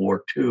 and World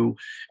War II,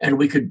 and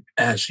we could,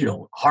 as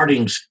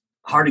Harding's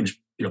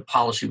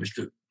policy was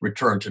to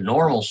return to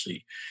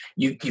normalcy.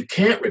 You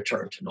can't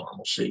return to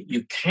normalcy.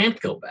 You can't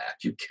go back.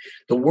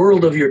 The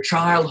world of your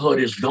childhood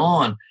is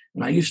gone.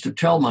 And I used to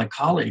tell my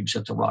colleagues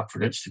at the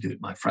Rockford Institute,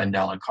 my friend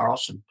Alan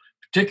Carlson in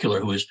particular,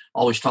 who is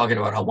always talking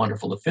about how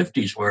wonderful the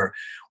 50s were,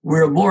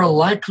 we're more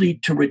likely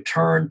to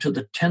return to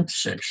the 10th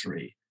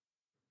century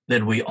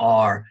than we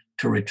are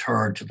to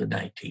return to the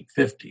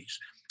 1950s.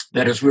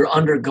 That is, we're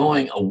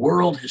undergoing a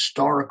world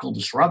historical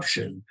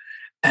disruption,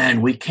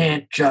 and we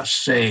can't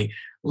just say,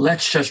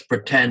 let's just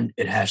pretend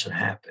it hasn't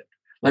happened.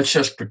 Let's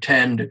just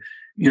pretend,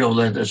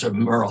 there's a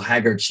Merle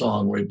Haggard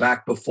song where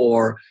back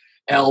before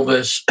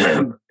Elvis,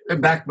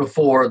 back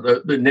before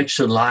the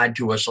Nixon lied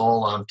to us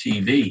all on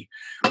TV.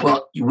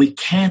 Well, we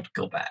can't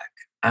go back.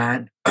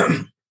 And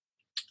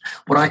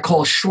what I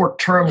call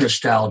short-term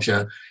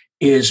nostalgia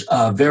is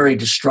very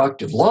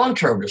destructive.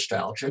 Long-term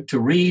nostalgia, to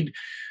read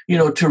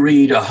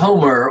a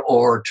Homer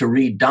or to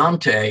read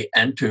Dante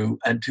and to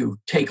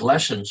take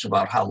lessons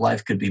about how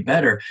life could be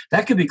better,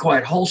 that could be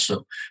quite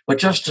wholesome. But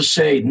just to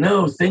say,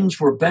 no, things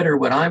were better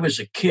when I was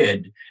a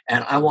kid,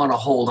 and I want to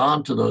hold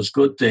on to those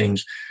good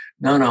things.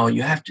 No,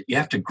 you have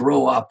to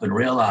grow up and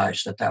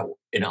realize that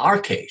in our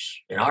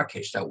case,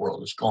 that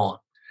world is gone.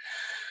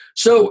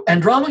 So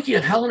Andromache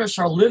and Helenus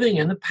are living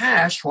in the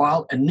past,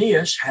 while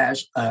Aeneas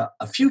has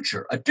a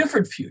future, a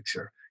different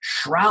future,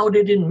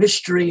 shrouded in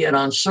mystery and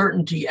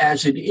uncertainty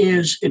as it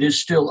is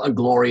still a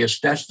glorious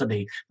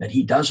destiny that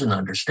he doesn't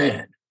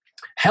understand.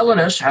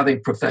 Helenus,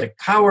 having prophetic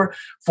power,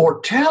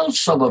 foretells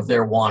some of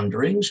their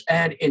wanderings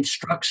and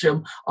instructs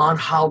him on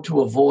how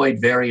to avoid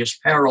various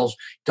perils.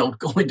 Don't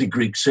go into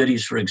Greek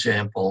cities, for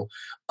example.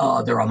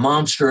 There are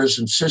monsters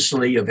in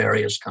Sicily of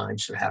various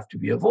kinds that have to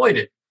be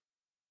avoided.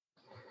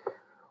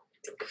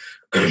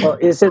 Well,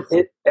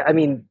 I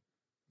mean,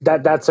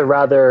 that's a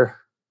rather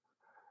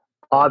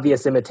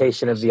obvious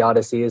imitation of the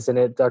Odyssey, isn't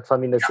it, Dr.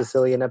 Fleming, the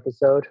Sicilian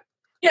episode?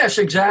 Yes,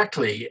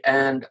 exactly.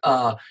 And,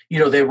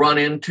 they run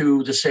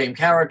into the same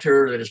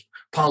character, that is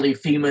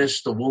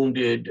Polyphemus, the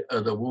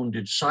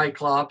wounded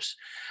Cyclops.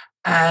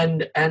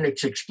 And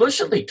it's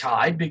explicitly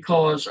tied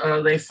because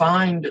they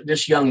find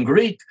this young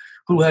Greek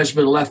who has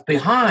been left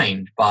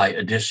behind by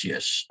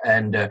Odysseus.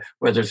 And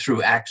whether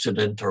through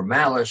accident or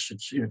malice,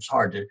 it's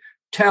hard to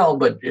tell,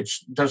 but it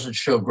doesn't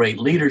show great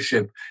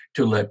leadership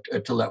to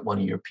let one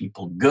of your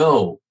people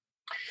go.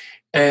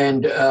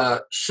 And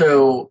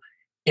so,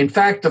 in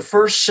fact, the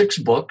first 6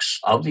 books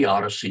of the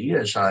Odyssey,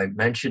 as I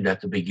mentioned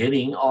at the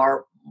beginning,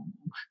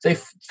 they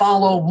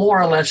follow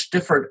more or less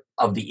different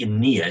of the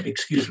Aeneid.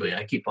 Excuse me,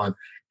 I keep on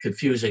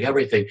confusing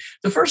everything.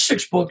 The first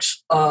 6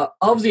 books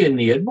of the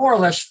Aeneid more or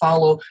less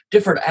follow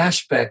different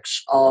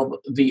aspects of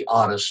the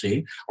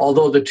Odyssey,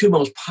 although the 2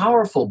 most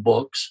powerful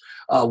books,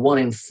 1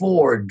 and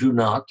 4, do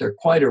not. They're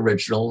quite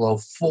original, though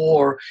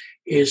 4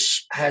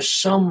 has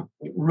some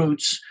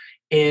roots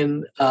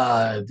in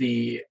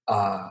the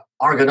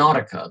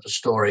Argonautica, the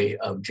story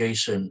of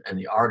Jason and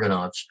the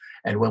Argonauts.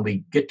 And when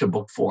we get to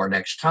book 4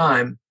 next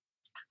time,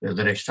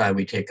 the next time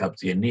we take up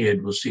the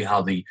Aeneid, we'll see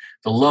how the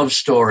love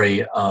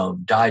story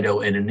of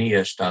Dido and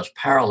Aeneas does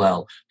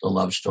parallel the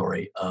love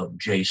story of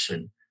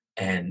Jason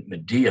and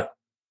Medea.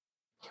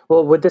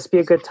 Well, would this be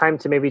a good time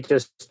to maybe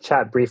just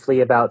chat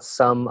briefly about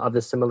some of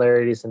the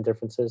similarities and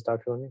differences,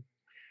 Dr. Fleming?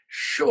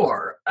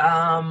 Sure.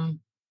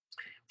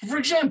 For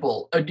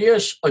example,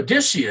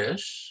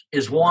 Odysseus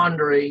is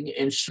wandering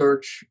in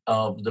search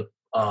of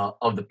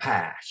the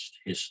past,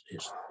 his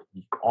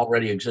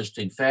already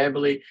existing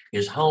family,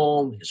 his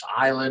home, his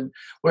island,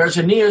 whereas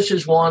Aeneas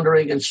is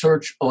wandering in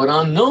search of an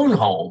unknown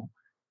home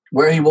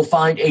where he will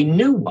find a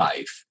new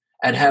wife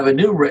and have a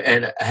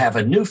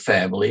new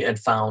family and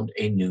found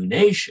a new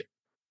nation.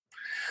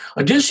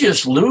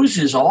 Odysseus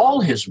loses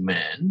all his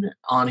men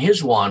on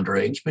his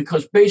wanderings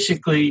because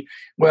basically,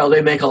 well,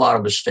 they make a lot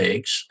of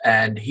mistakes,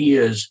 and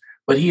he's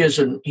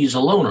a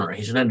loner.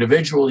 He's an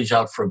individual. He's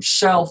out for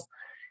himself.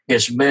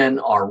 His men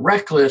are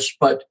reckless,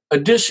 but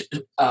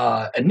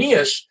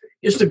Aeneas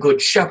is the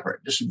good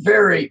shepherd. This is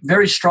very,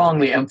 very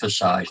strongly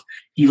emphasized.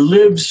 He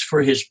lives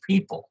for his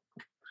people.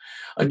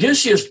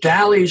 Odysseus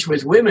dallies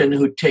with women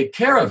who take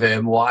care of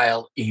him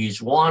while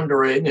he's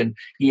wandering, and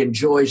he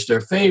enjoys their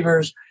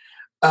favors.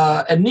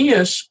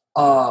 Aeneas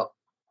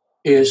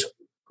is,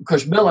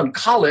 because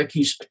melancholic,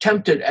 he's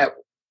tempted at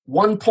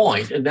one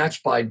point, and that's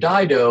by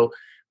Dido,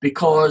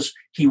 because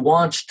he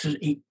wants to,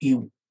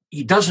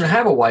 he doesn't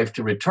have a wife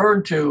to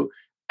return to,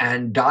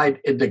 and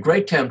the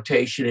great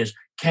temptation is,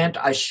 can't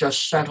I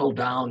just settle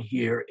down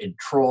here in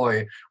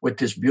Troy with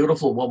this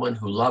beautiful woman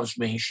who loves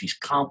me? She's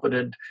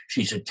competent,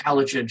 she's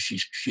intelligent,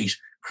 she's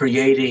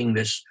creating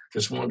this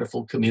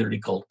wonderful community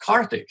called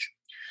Carthage.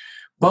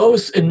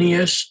 Both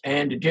Aeneas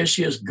and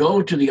Odysseus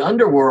go to the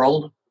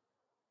underworld,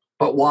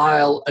 but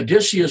while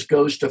Odysseus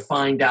goes to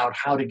find out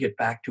how to get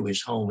back to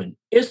his home in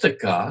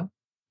Ithaca,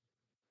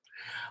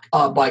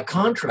 by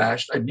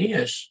contrast,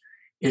 Aeneas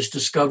is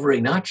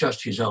discovering not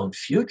just his own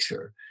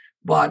future,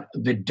 but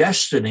the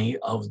destiny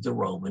of the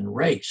Roman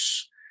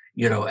race,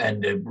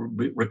 and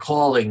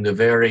recalling the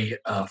very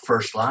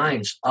first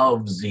lines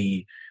of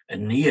the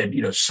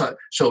Aeneid,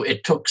 so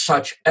it took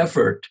such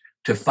effort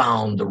to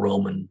found the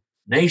Roman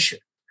nation.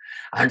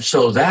 And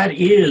so that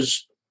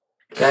is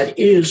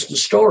the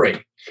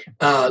story.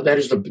 That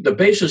is the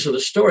basis of the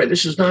story.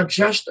 This is not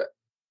just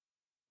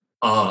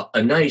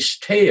a nice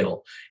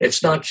tale.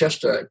 It's not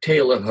just a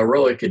tale of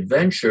heroic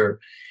adventure.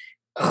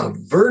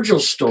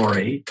 Virgil's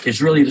story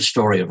is really the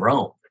story of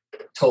Rome,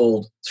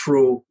 told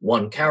through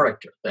one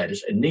character, that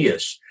is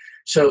Aeneas.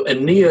 So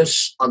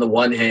Aeneas, on the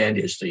one hand,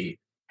 is the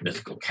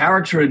mythical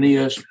character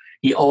Aeneas.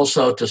 He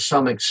also, to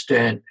some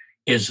extent,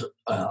 is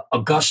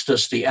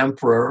Augustus, the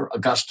emperor,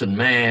 Augustan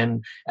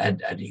man,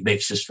 and he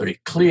makes this very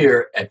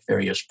clear at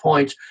various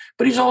points.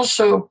 But he's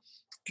also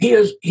he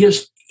is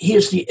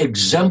the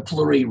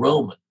exemplary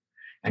Roman,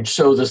 and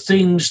so the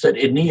things that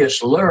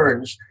Aeneas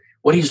learns,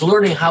 what he's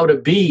learning how to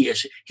be,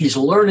 is he's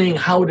learning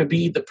how to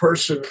be the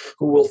person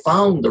who will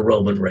found the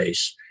Roman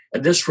race,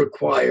 and this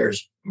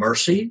requires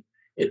mercy.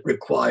 It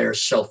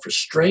requires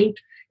self-restraint.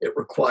 It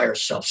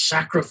requires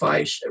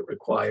self-sacrifice. It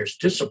requires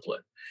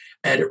discipline.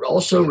 And it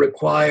also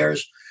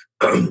requires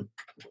a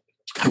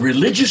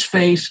religious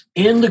faith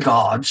in the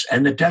gods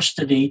and the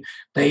destiny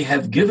they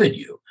have given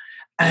you.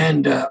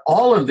 And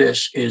all of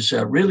this is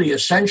really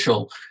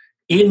essential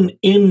in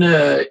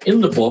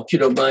the book.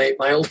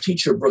 My old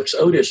teacher, Brooks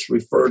Otis,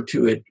 referred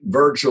to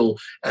Virgil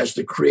as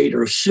the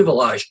creator of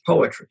civilized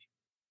poetry.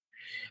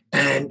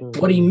 And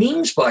what he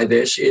means by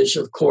this is,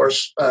 of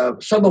course,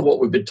 some of what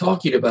we've been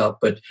talking about.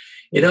 But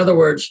in other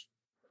words,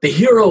 the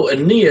hero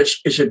Aeneas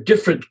is a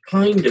different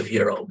kind of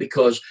hero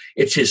because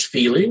it's his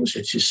feelings,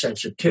 it's his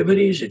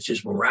sensitivities, it's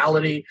his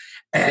morality,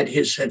 and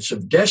his sense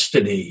of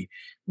destiny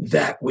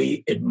that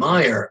we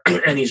admire.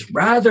 And he's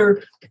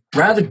rather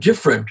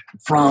different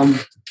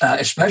from,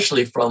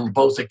 especially from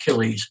both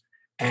Achilles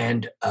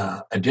and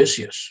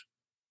Odysseus.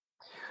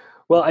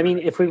 Well, I mean,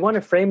 if we want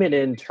to frame it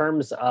in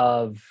terms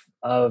of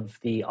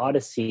the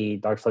Odyssey,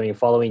 Dr. Fleming,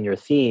 following your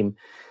theme,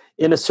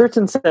 in a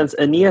certain sense,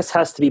 Aeneas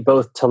has to be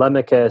both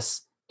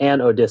Telemachus and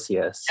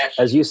Odysseus. Yes.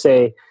 As you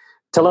say,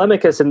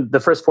 Telemachus in the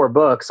first 4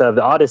 books of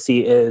the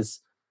Odyssey is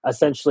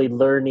essentially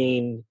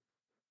learning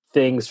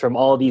things from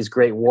all these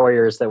great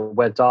warriors that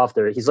went off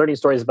there. He's learning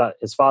stories about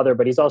his father,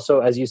 but he's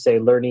also, as you say,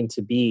 learning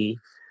to be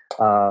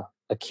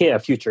a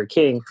future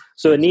king.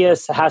 So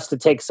Aeneas has to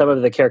take some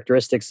of the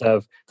characteristics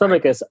of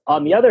Telemachus.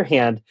 On the other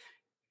hand,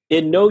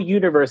 in no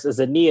universe is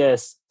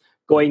Aeneas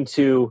going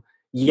to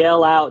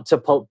yell out to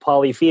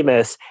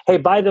Polyphemus, "Hey,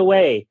 by the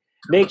way,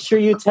 make sure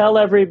you tell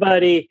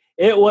everybody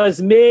it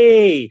was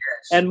me,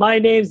 and my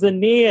name's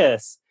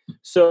Aeneas."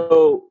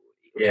 So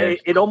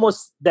it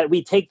almost that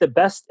we take the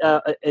best,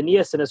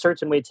 Aeneas in a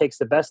certain way takes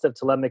the best of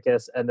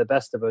Telemachus and the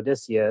best of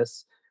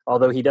Odysseus,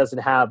 although he doesn't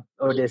have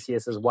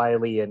Odysseus as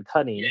wily and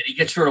cunning. Yeah, he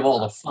gets rid of all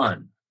the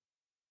fun.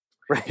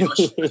 Right.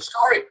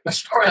 A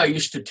story I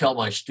used to tell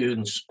my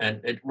students,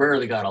 and it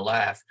rarely got a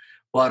laugh,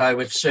 but I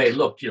would say,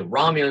 look,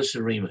 Romulus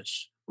and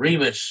Remus.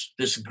 Remus,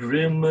 this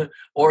grim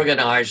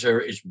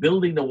organizer, is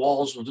building the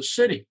walls of the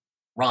city,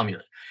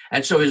 Romulus.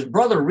 And so his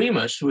brother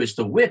Remus, who is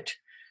the wit,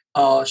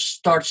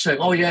 starts saying,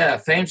 "Oh yeah,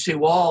 fancy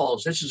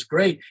walls, this is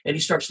great." And he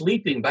starts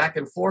leaping back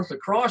and forth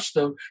across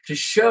them to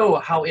show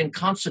how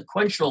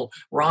inconsequential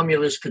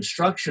Romulus'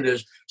 construction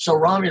is. So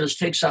Romulus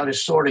takes out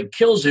his sword and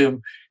kills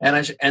him,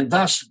 and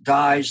thus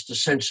dies the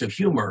sense of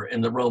humor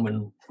in the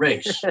Roman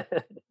race.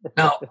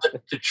 Now,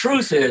 the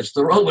truth is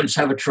the Romans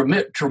have a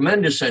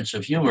tremendous sense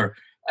of humor.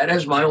 And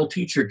as my old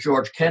teacher,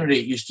 George Kennedy,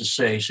 used to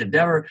say, he said,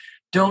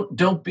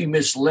 don't be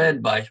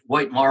misled by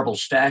white marble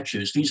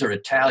statues. These are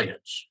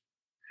Italians.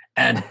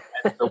 And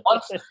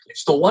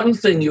it's the one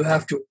thing you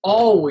have to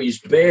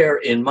always bear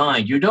in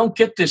mind. You don't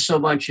get this so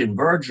much in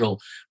Virgil,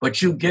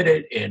 but you get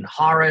it in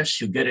Horace,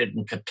 you get it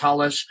in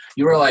Catullus.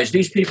 You realize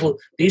these people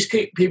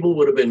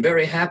would have been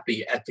very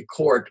happy at the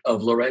court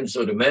of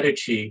Lorenzo de'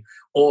 Medici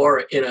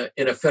or in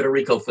a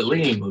Federico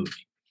Fellini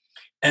movie.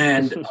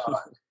 And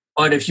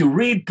but if you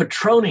read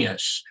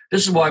Petronius,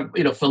 this is why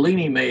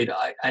Fellini made.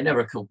 I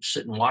never could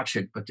sit and watch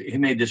it, but he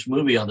made this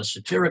movie on the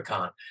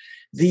Satyricon.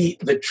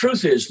 The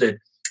truth is that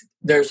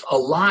there's a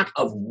lot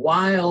of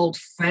wild,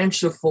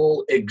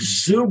 fanciful,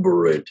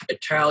 exuberant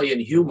Italian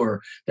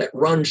humor that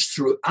runs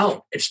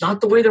throughout. It's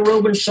not the way the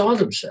Romans saw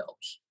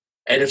themselves.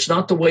 And it's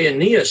not the way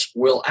Aeneas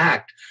will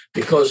act,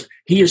 because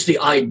he is the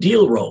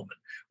ideal Roman.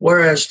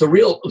 Whereas the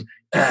real,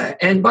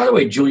 and by the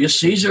way, Julius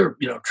Caesar,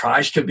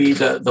 tries to be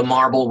the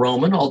marble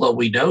Roman, although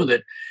we know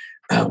that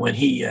when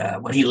he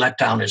let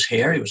down his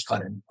hair, he was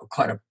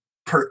quite a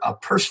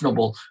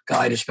personable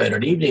guy to spend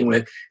an evening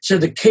with.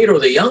 Said that Cato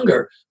the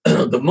Younger,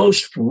 the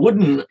most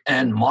wooden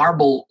and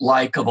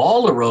marble-like of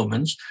all the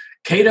Romans,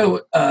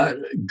 Cato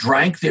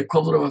drank the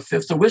equivalent of a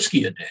fifth of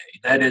whiskey a day.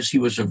 That is, he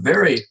was a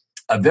very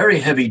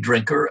heavy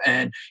drinker,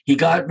 and he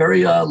got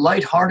very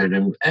lighthearted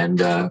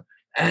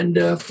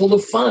and full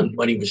of fun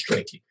when he was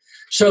drinking.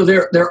 So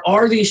there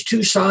are these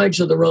two sides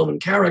of the Roman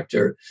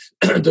character.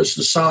 There's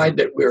the side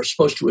that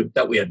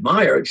that we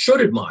admire and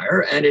should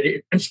admire, and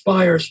it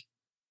inspires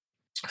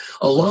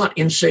a lot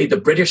in, say, the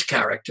British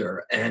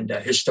character and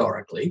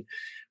historically.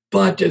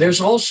 But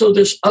there's also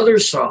this other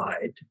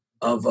side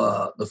of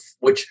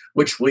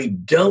which we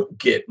don't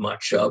get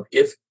much of,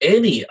 if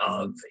any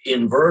of,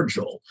 in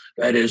Virgil.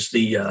 That is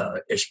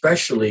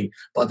especially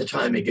by the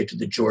time you get to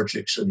the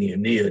Georgics and the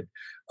Aeneid,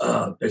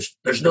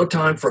 there's no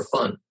time for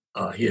fun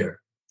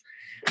here,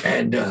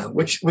 and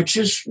which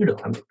is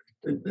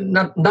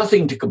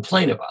nothing to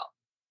complain about.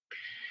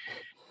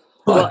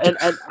 But, well,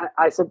 and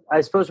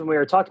I suppose when we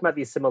were talking about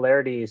these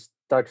similarities,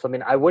 Dr.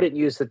 Fleming, I wouldn't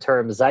use the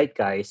term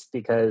zeitgeist,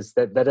 because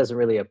that doesn't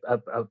really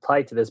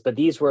apply to this. But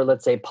these were,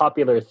 let's say,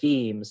 popular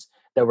themes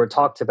that were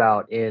talked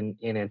about in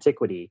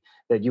antiquity,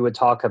 that you would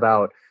talk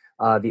about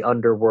the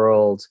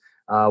underworld,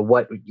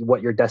 what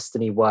your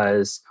destiny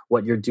was,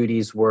 what your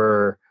duties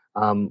were,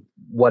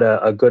 what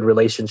a good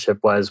relationship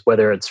was,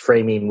 whether it's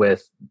framing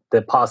with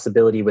the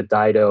possibility with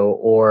Dido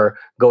or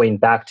going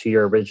back to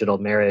your original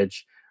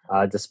marriage.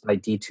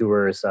 Despite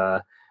detours,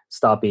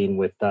 stopping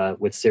with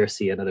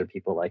Circe and other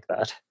people like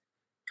that.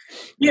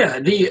 Yeah,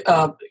 the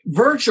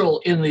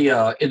Virgil in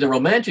the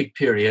Romantic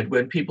period,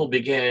 when people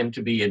began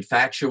to be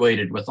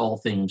infatuated with all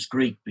things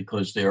Greek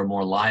because they are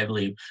more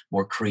lively,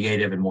 more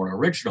creative, and more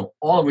original,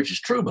 all of which is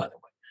true, by the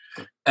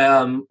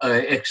way.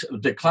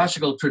 The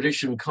classical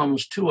tradition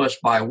comes to us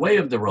by way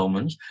of the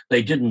Romans.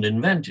 They didn't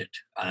invent it,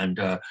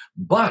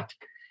 but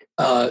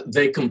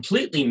they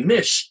completely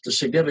missed the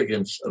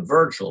significance of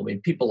Virgil. I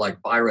mean, people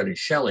like Byron and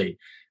Shelley,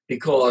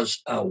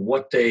 because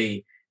what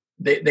they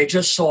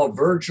just saw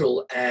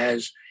Virgil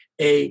as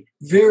a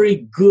very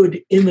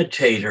good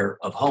imitator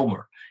of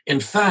Homer.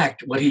 In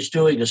fact, what he's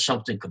doing is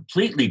something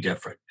completely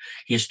different.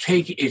 He's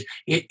taking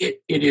it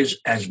is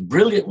as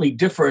brilliantly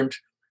different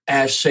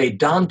as, say,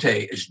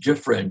 Dante is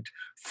different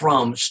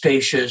from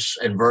Statius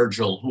and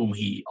Virgil, whom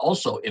he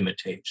also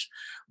imitates.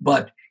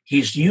 But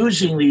he's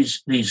using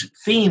these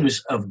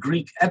themes of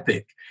Greek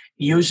epic,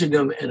 using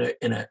them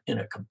in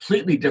a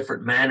completely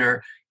different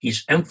manner.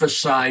 He's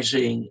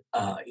emphasizing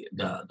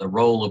the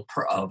role of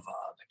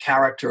the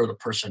character, the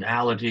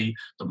personality,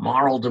 the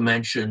moral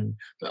dimension,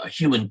 the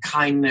human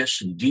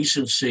kindness and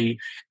decency,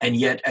 and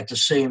yet at the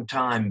same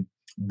time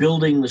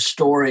building the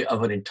story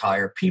of an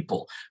entire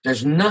people.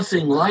 There's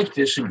nothing like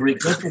this in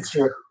Greek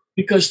literature,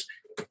 because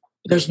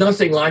there's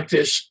nothing like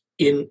this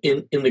in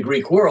the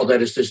Greek world.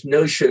 That is, this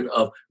notion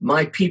of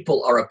my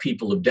people are a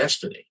people of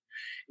destiny.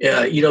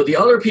 The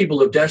other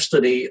people of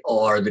destiny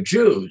are the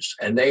Jews,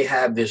 and they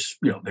have this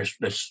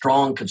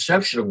strong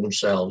conception of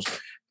themselves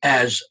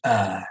as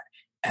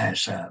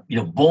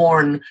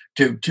born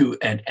to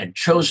and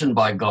chosen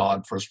by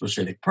God for a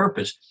specific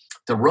purpose.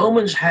 The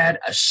Romans had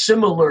a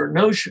similar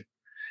notion,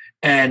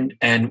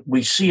 and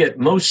we see it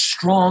most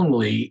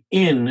strongly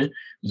in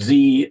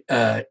the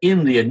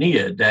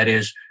Aeneid. That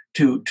is,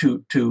 to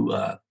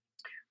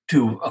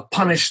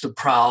punish the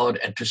proud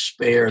and to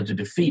spare the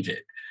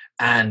defeated.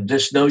 And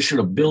this notion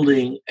of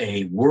building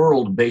a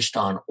world based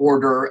on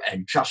order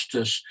and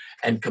justice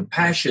and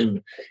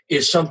compassion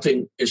is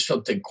something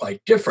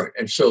quite different.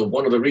 And so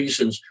one of the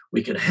reasons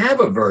we can have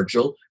a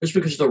Virgil is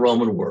because the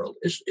Roman world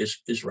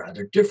is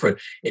rather different.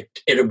 It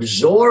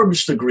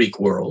absorbs the Greek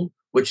world,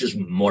 which is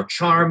more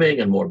charming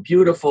and more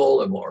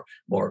beautiful and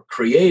more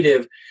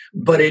creative,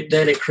 but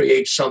then it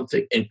creates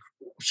something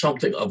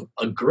of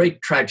a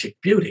great tragic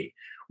beauty,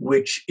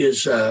 which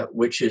is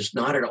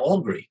not at all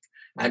Greek.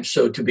 And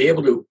so to be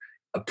able to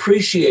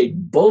appreciate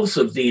both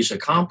of these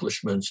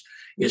accomplishments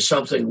is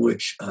something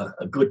which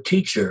a good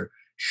teacher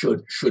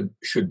should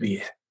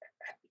be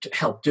to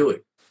help do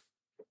it.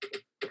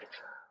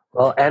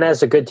 Well, and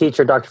as a good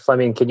teacher, Dr.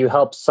 Fleming, can you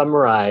help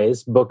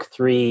summarize book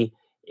 3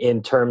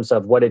 in terms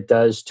of what it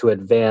does to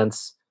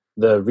advance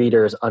the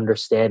reader's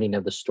understanding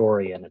of the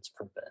story and its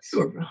purpose?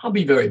 Sure, I'll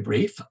be very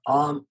brief.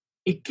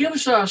 It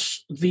gives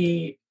us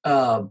the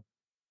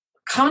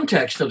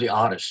context of the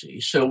Odyssey.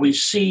 So we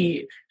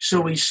see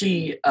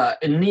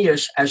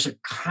Aeneas as a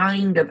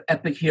kind of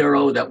epic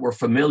hero that we're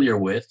familiar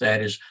with,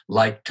 that is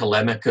like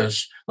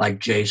Telemachus, like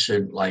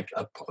Jason, like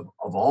of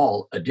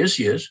all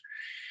Odysseus.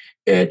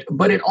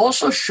 But it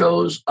also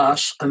shows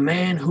us a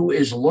man who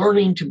is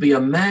learning to be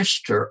a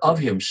master of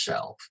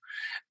himself.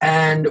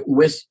 And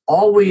with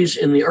always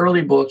in the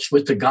early books,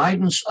 with the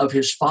guidance of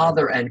his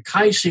father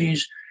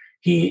Anchises,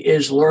 he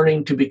is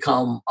learning to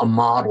become a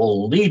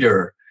model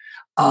leader,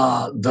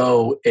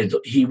 though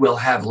he will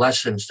have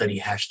lessons that he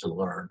has to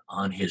learn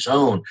on his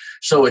own.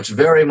 So it's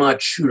very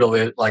much,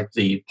 like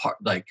the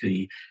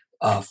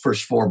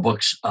first 4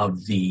 books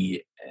of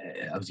the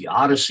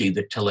Odyssey,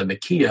 the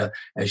Telemachia,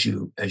 as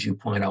you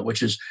point out,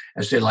 which is,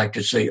 as they like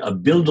to say, a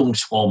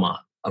Bildungsroman,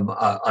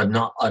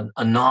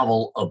 a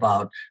novel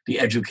about the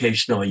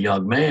education of a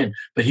young man.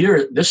 But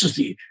here, this is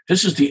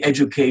the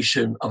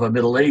education of a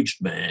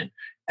middle-aged man,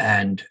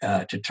 and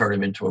to turn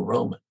him into a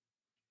Roman.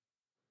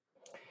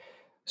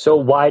 So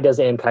why does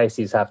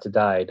Anchises have to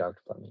die,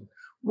 Dr. Fleming?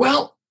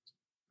 Well,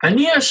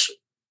 Aeneas,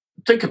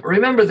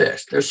 remember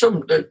this. There's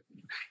some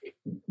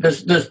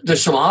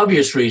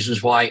obvious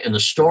reasons why in the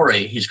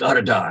story he's got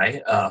to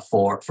die.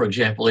 For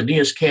example,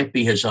 Aeneas can't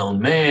be his own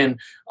man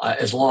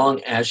as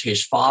long as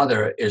his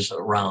father is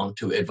around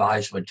to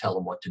advise him and tell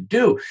him what to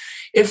do.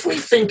 If we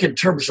think in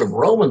terms of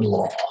Roman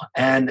law,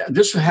 and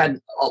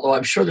although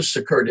I'm sure this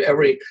occurred to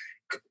every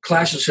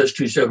classicist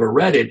who's ever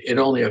read it, it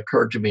only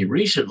occurred to me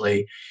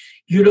recently.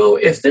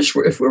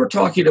 If we were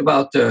talking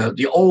about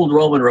the old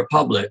Roman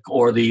Republic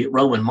or the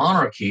Roman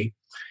monarchy,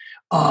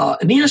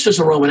 Aeneas is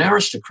a Roman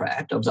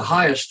aristocrat of the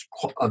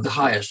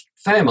highest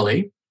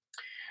family,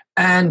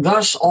 and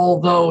thus,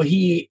 although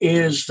he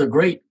is the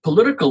great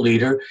political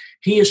leader,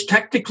 he is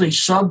technically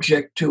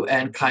subject to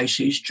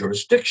Anchises'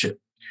 jurisdiction.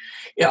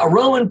 A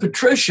Roman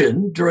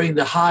patrician during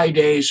the high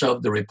days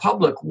of the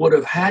Republic would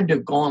have had to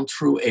have gone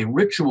through a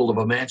ritual of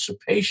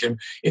emancipation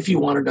if he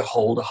wanted to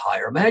hold a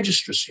higher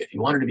magistracy. If he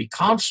wanted to be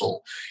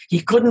consul, he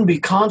couldn't be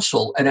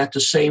consul and at the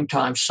same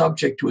time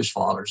subject to his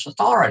father's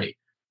authority,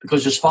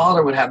 because his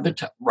father would have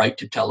the right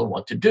to tell him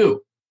what to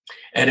do.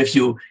 And if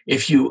you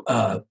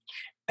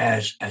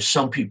as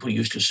some people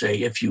used to say,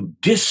 if you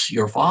diss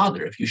your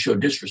father, if you show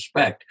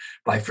disrespect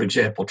by, for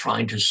example,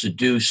 trying to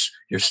seduce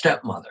your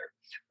stepmother,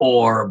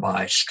 or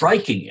by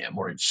striking him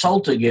or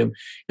insulting him,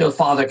 the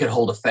father could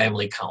hold a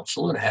family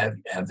council and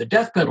have the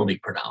death penalty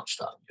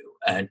pronounced on you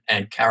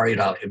and carry it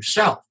out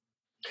himself.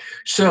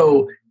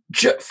 So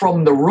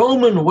from the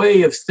Roman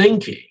way of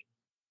thinking,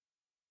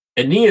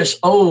 Aeneas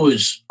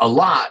owes a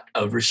lot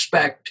of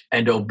respect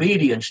and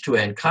obedience to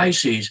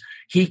Anchises.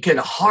 He can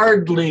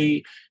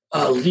hardly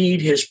lead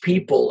his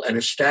people and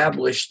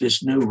establish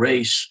this new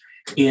race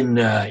in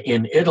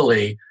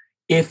Italy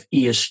if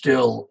he is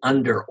still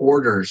under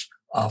orders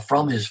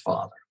from his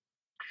father.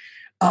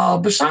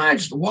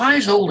 Besides,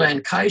 wise old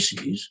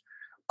Anchises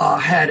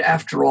had,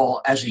 after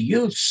all, as a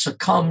youth,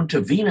 succumbed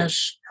to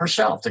Venus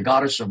herself, the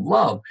goddess of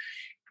love.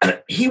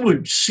 He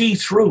would see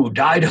through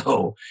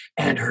Dido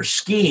and her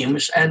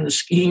schemes and the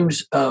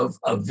schemes of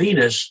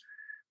Venus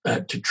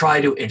to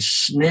try to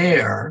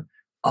ensnare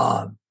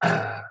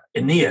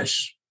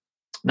Aeneas.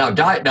 Now,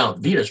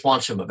 Venus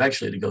wants him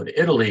eventually to go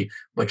to Italy,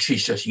 but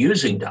she's just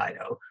using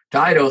Dido.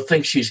 Dido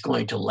thinks she's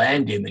going to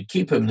land him and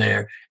keep him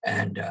there,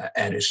 and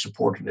is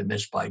supported in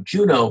this by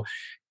Juno.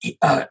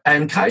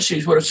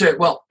 Anchises would have said,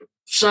 well,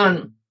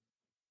 son,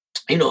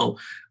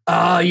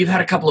 you've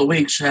had a couple of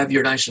weeks to have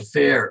your nice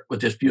affair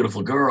with this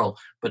beautiful girl,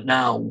 but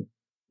now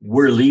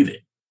we're leaving,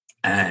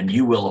 and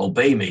you will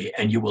obey me,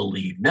 and you will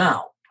leave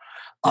now.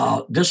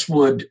 This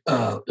would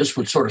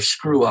sort of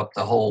screw up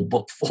the whole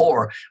book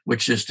 4,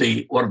 which is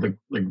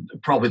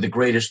probably the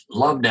greatest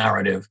love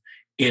narrative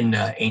in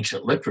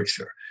ancient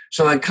literature.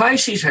 So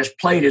Anchises has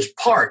played his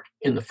part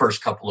in the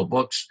first couple of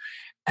books,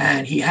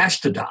 and he has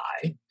to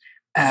die,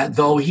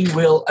 though he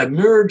will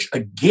emerge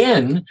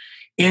again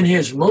in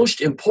his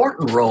most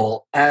important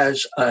role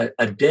as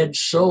a dead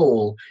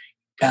soul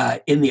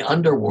in the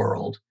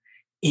underworld,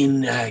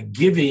 in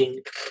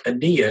giving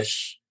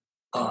Aeneas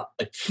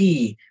a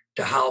key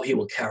to how he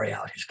will carry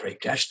out his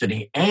great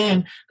destiny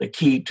and the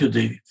key to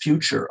the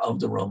future of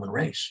the Roman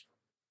race.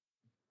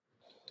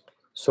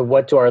 So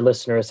what do our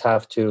listeners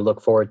have to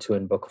look forward to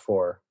in book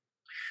 4?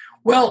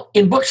 Well,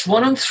 in books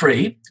 1 and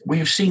 3,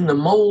 we've seen the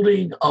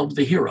molding of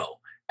the hero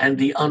and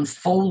the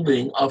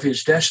unfolding of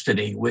his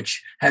destiny,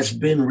 which has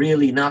been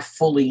really not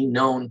fully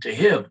known to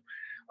him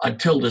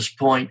until this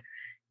point.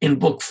 In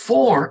book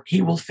 4, he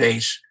will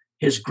face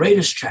his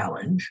greatest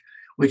challenge,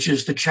 which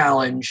is the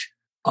challenge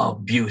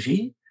of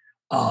beauty,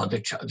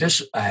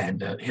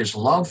 his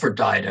love for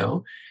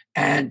Dido,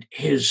 and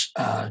his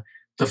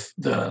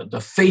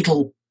the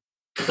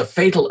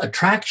fatal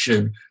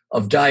attraction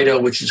of Dido,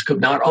 which is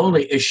not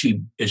only is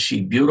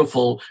she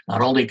beautiful,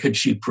 not only could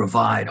she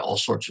provide all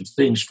sorts of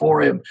things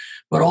for him,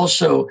 but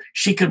also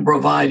she can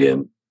provide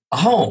him a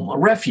home, a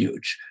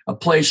refuge, a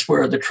place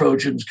where the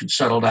Trojans could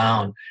settle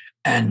down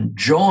and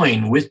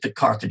join with the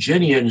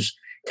Carthaginians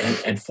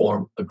and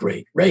form a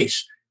great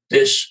race.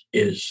 This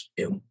is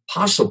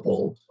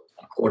impossible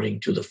according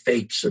to the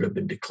fates that have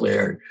been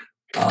declared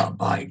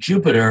by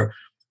Jupiter,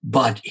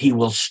 but he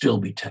will still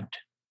be tempted.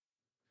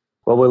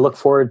 Well, we look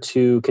forward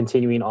to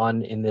continuing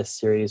on in this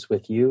series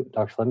with you,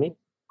 Dr. Fleming.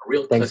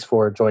 Thanks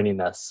for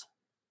joining us.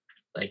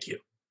 Thank you.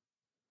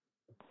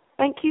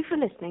 Thank you for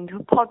listening to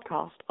a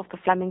podcast of the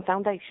Fleming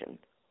Foundation.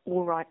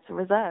 All rights are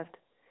reserved.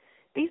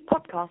 These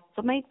podcasts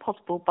are made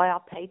possible by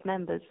our paid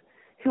members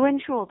who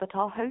ensure that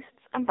our hosts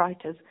and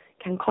writers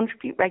can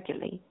contribute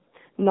regularly,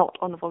 not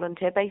on a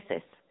volunteer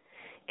basis.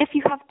 If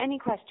you have any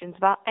questions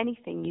about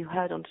anything you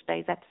heard on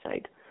today's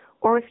episode,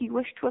 or if you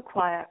wish to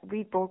acquire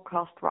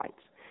rebroadcast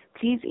rights,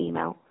 please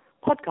email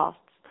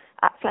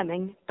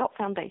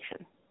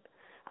podcasts@fleming.foundation.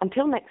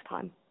 Until next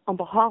time, on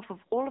behalf of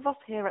all of us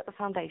here at the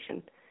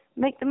Foundation,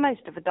 make the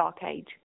most of a dark age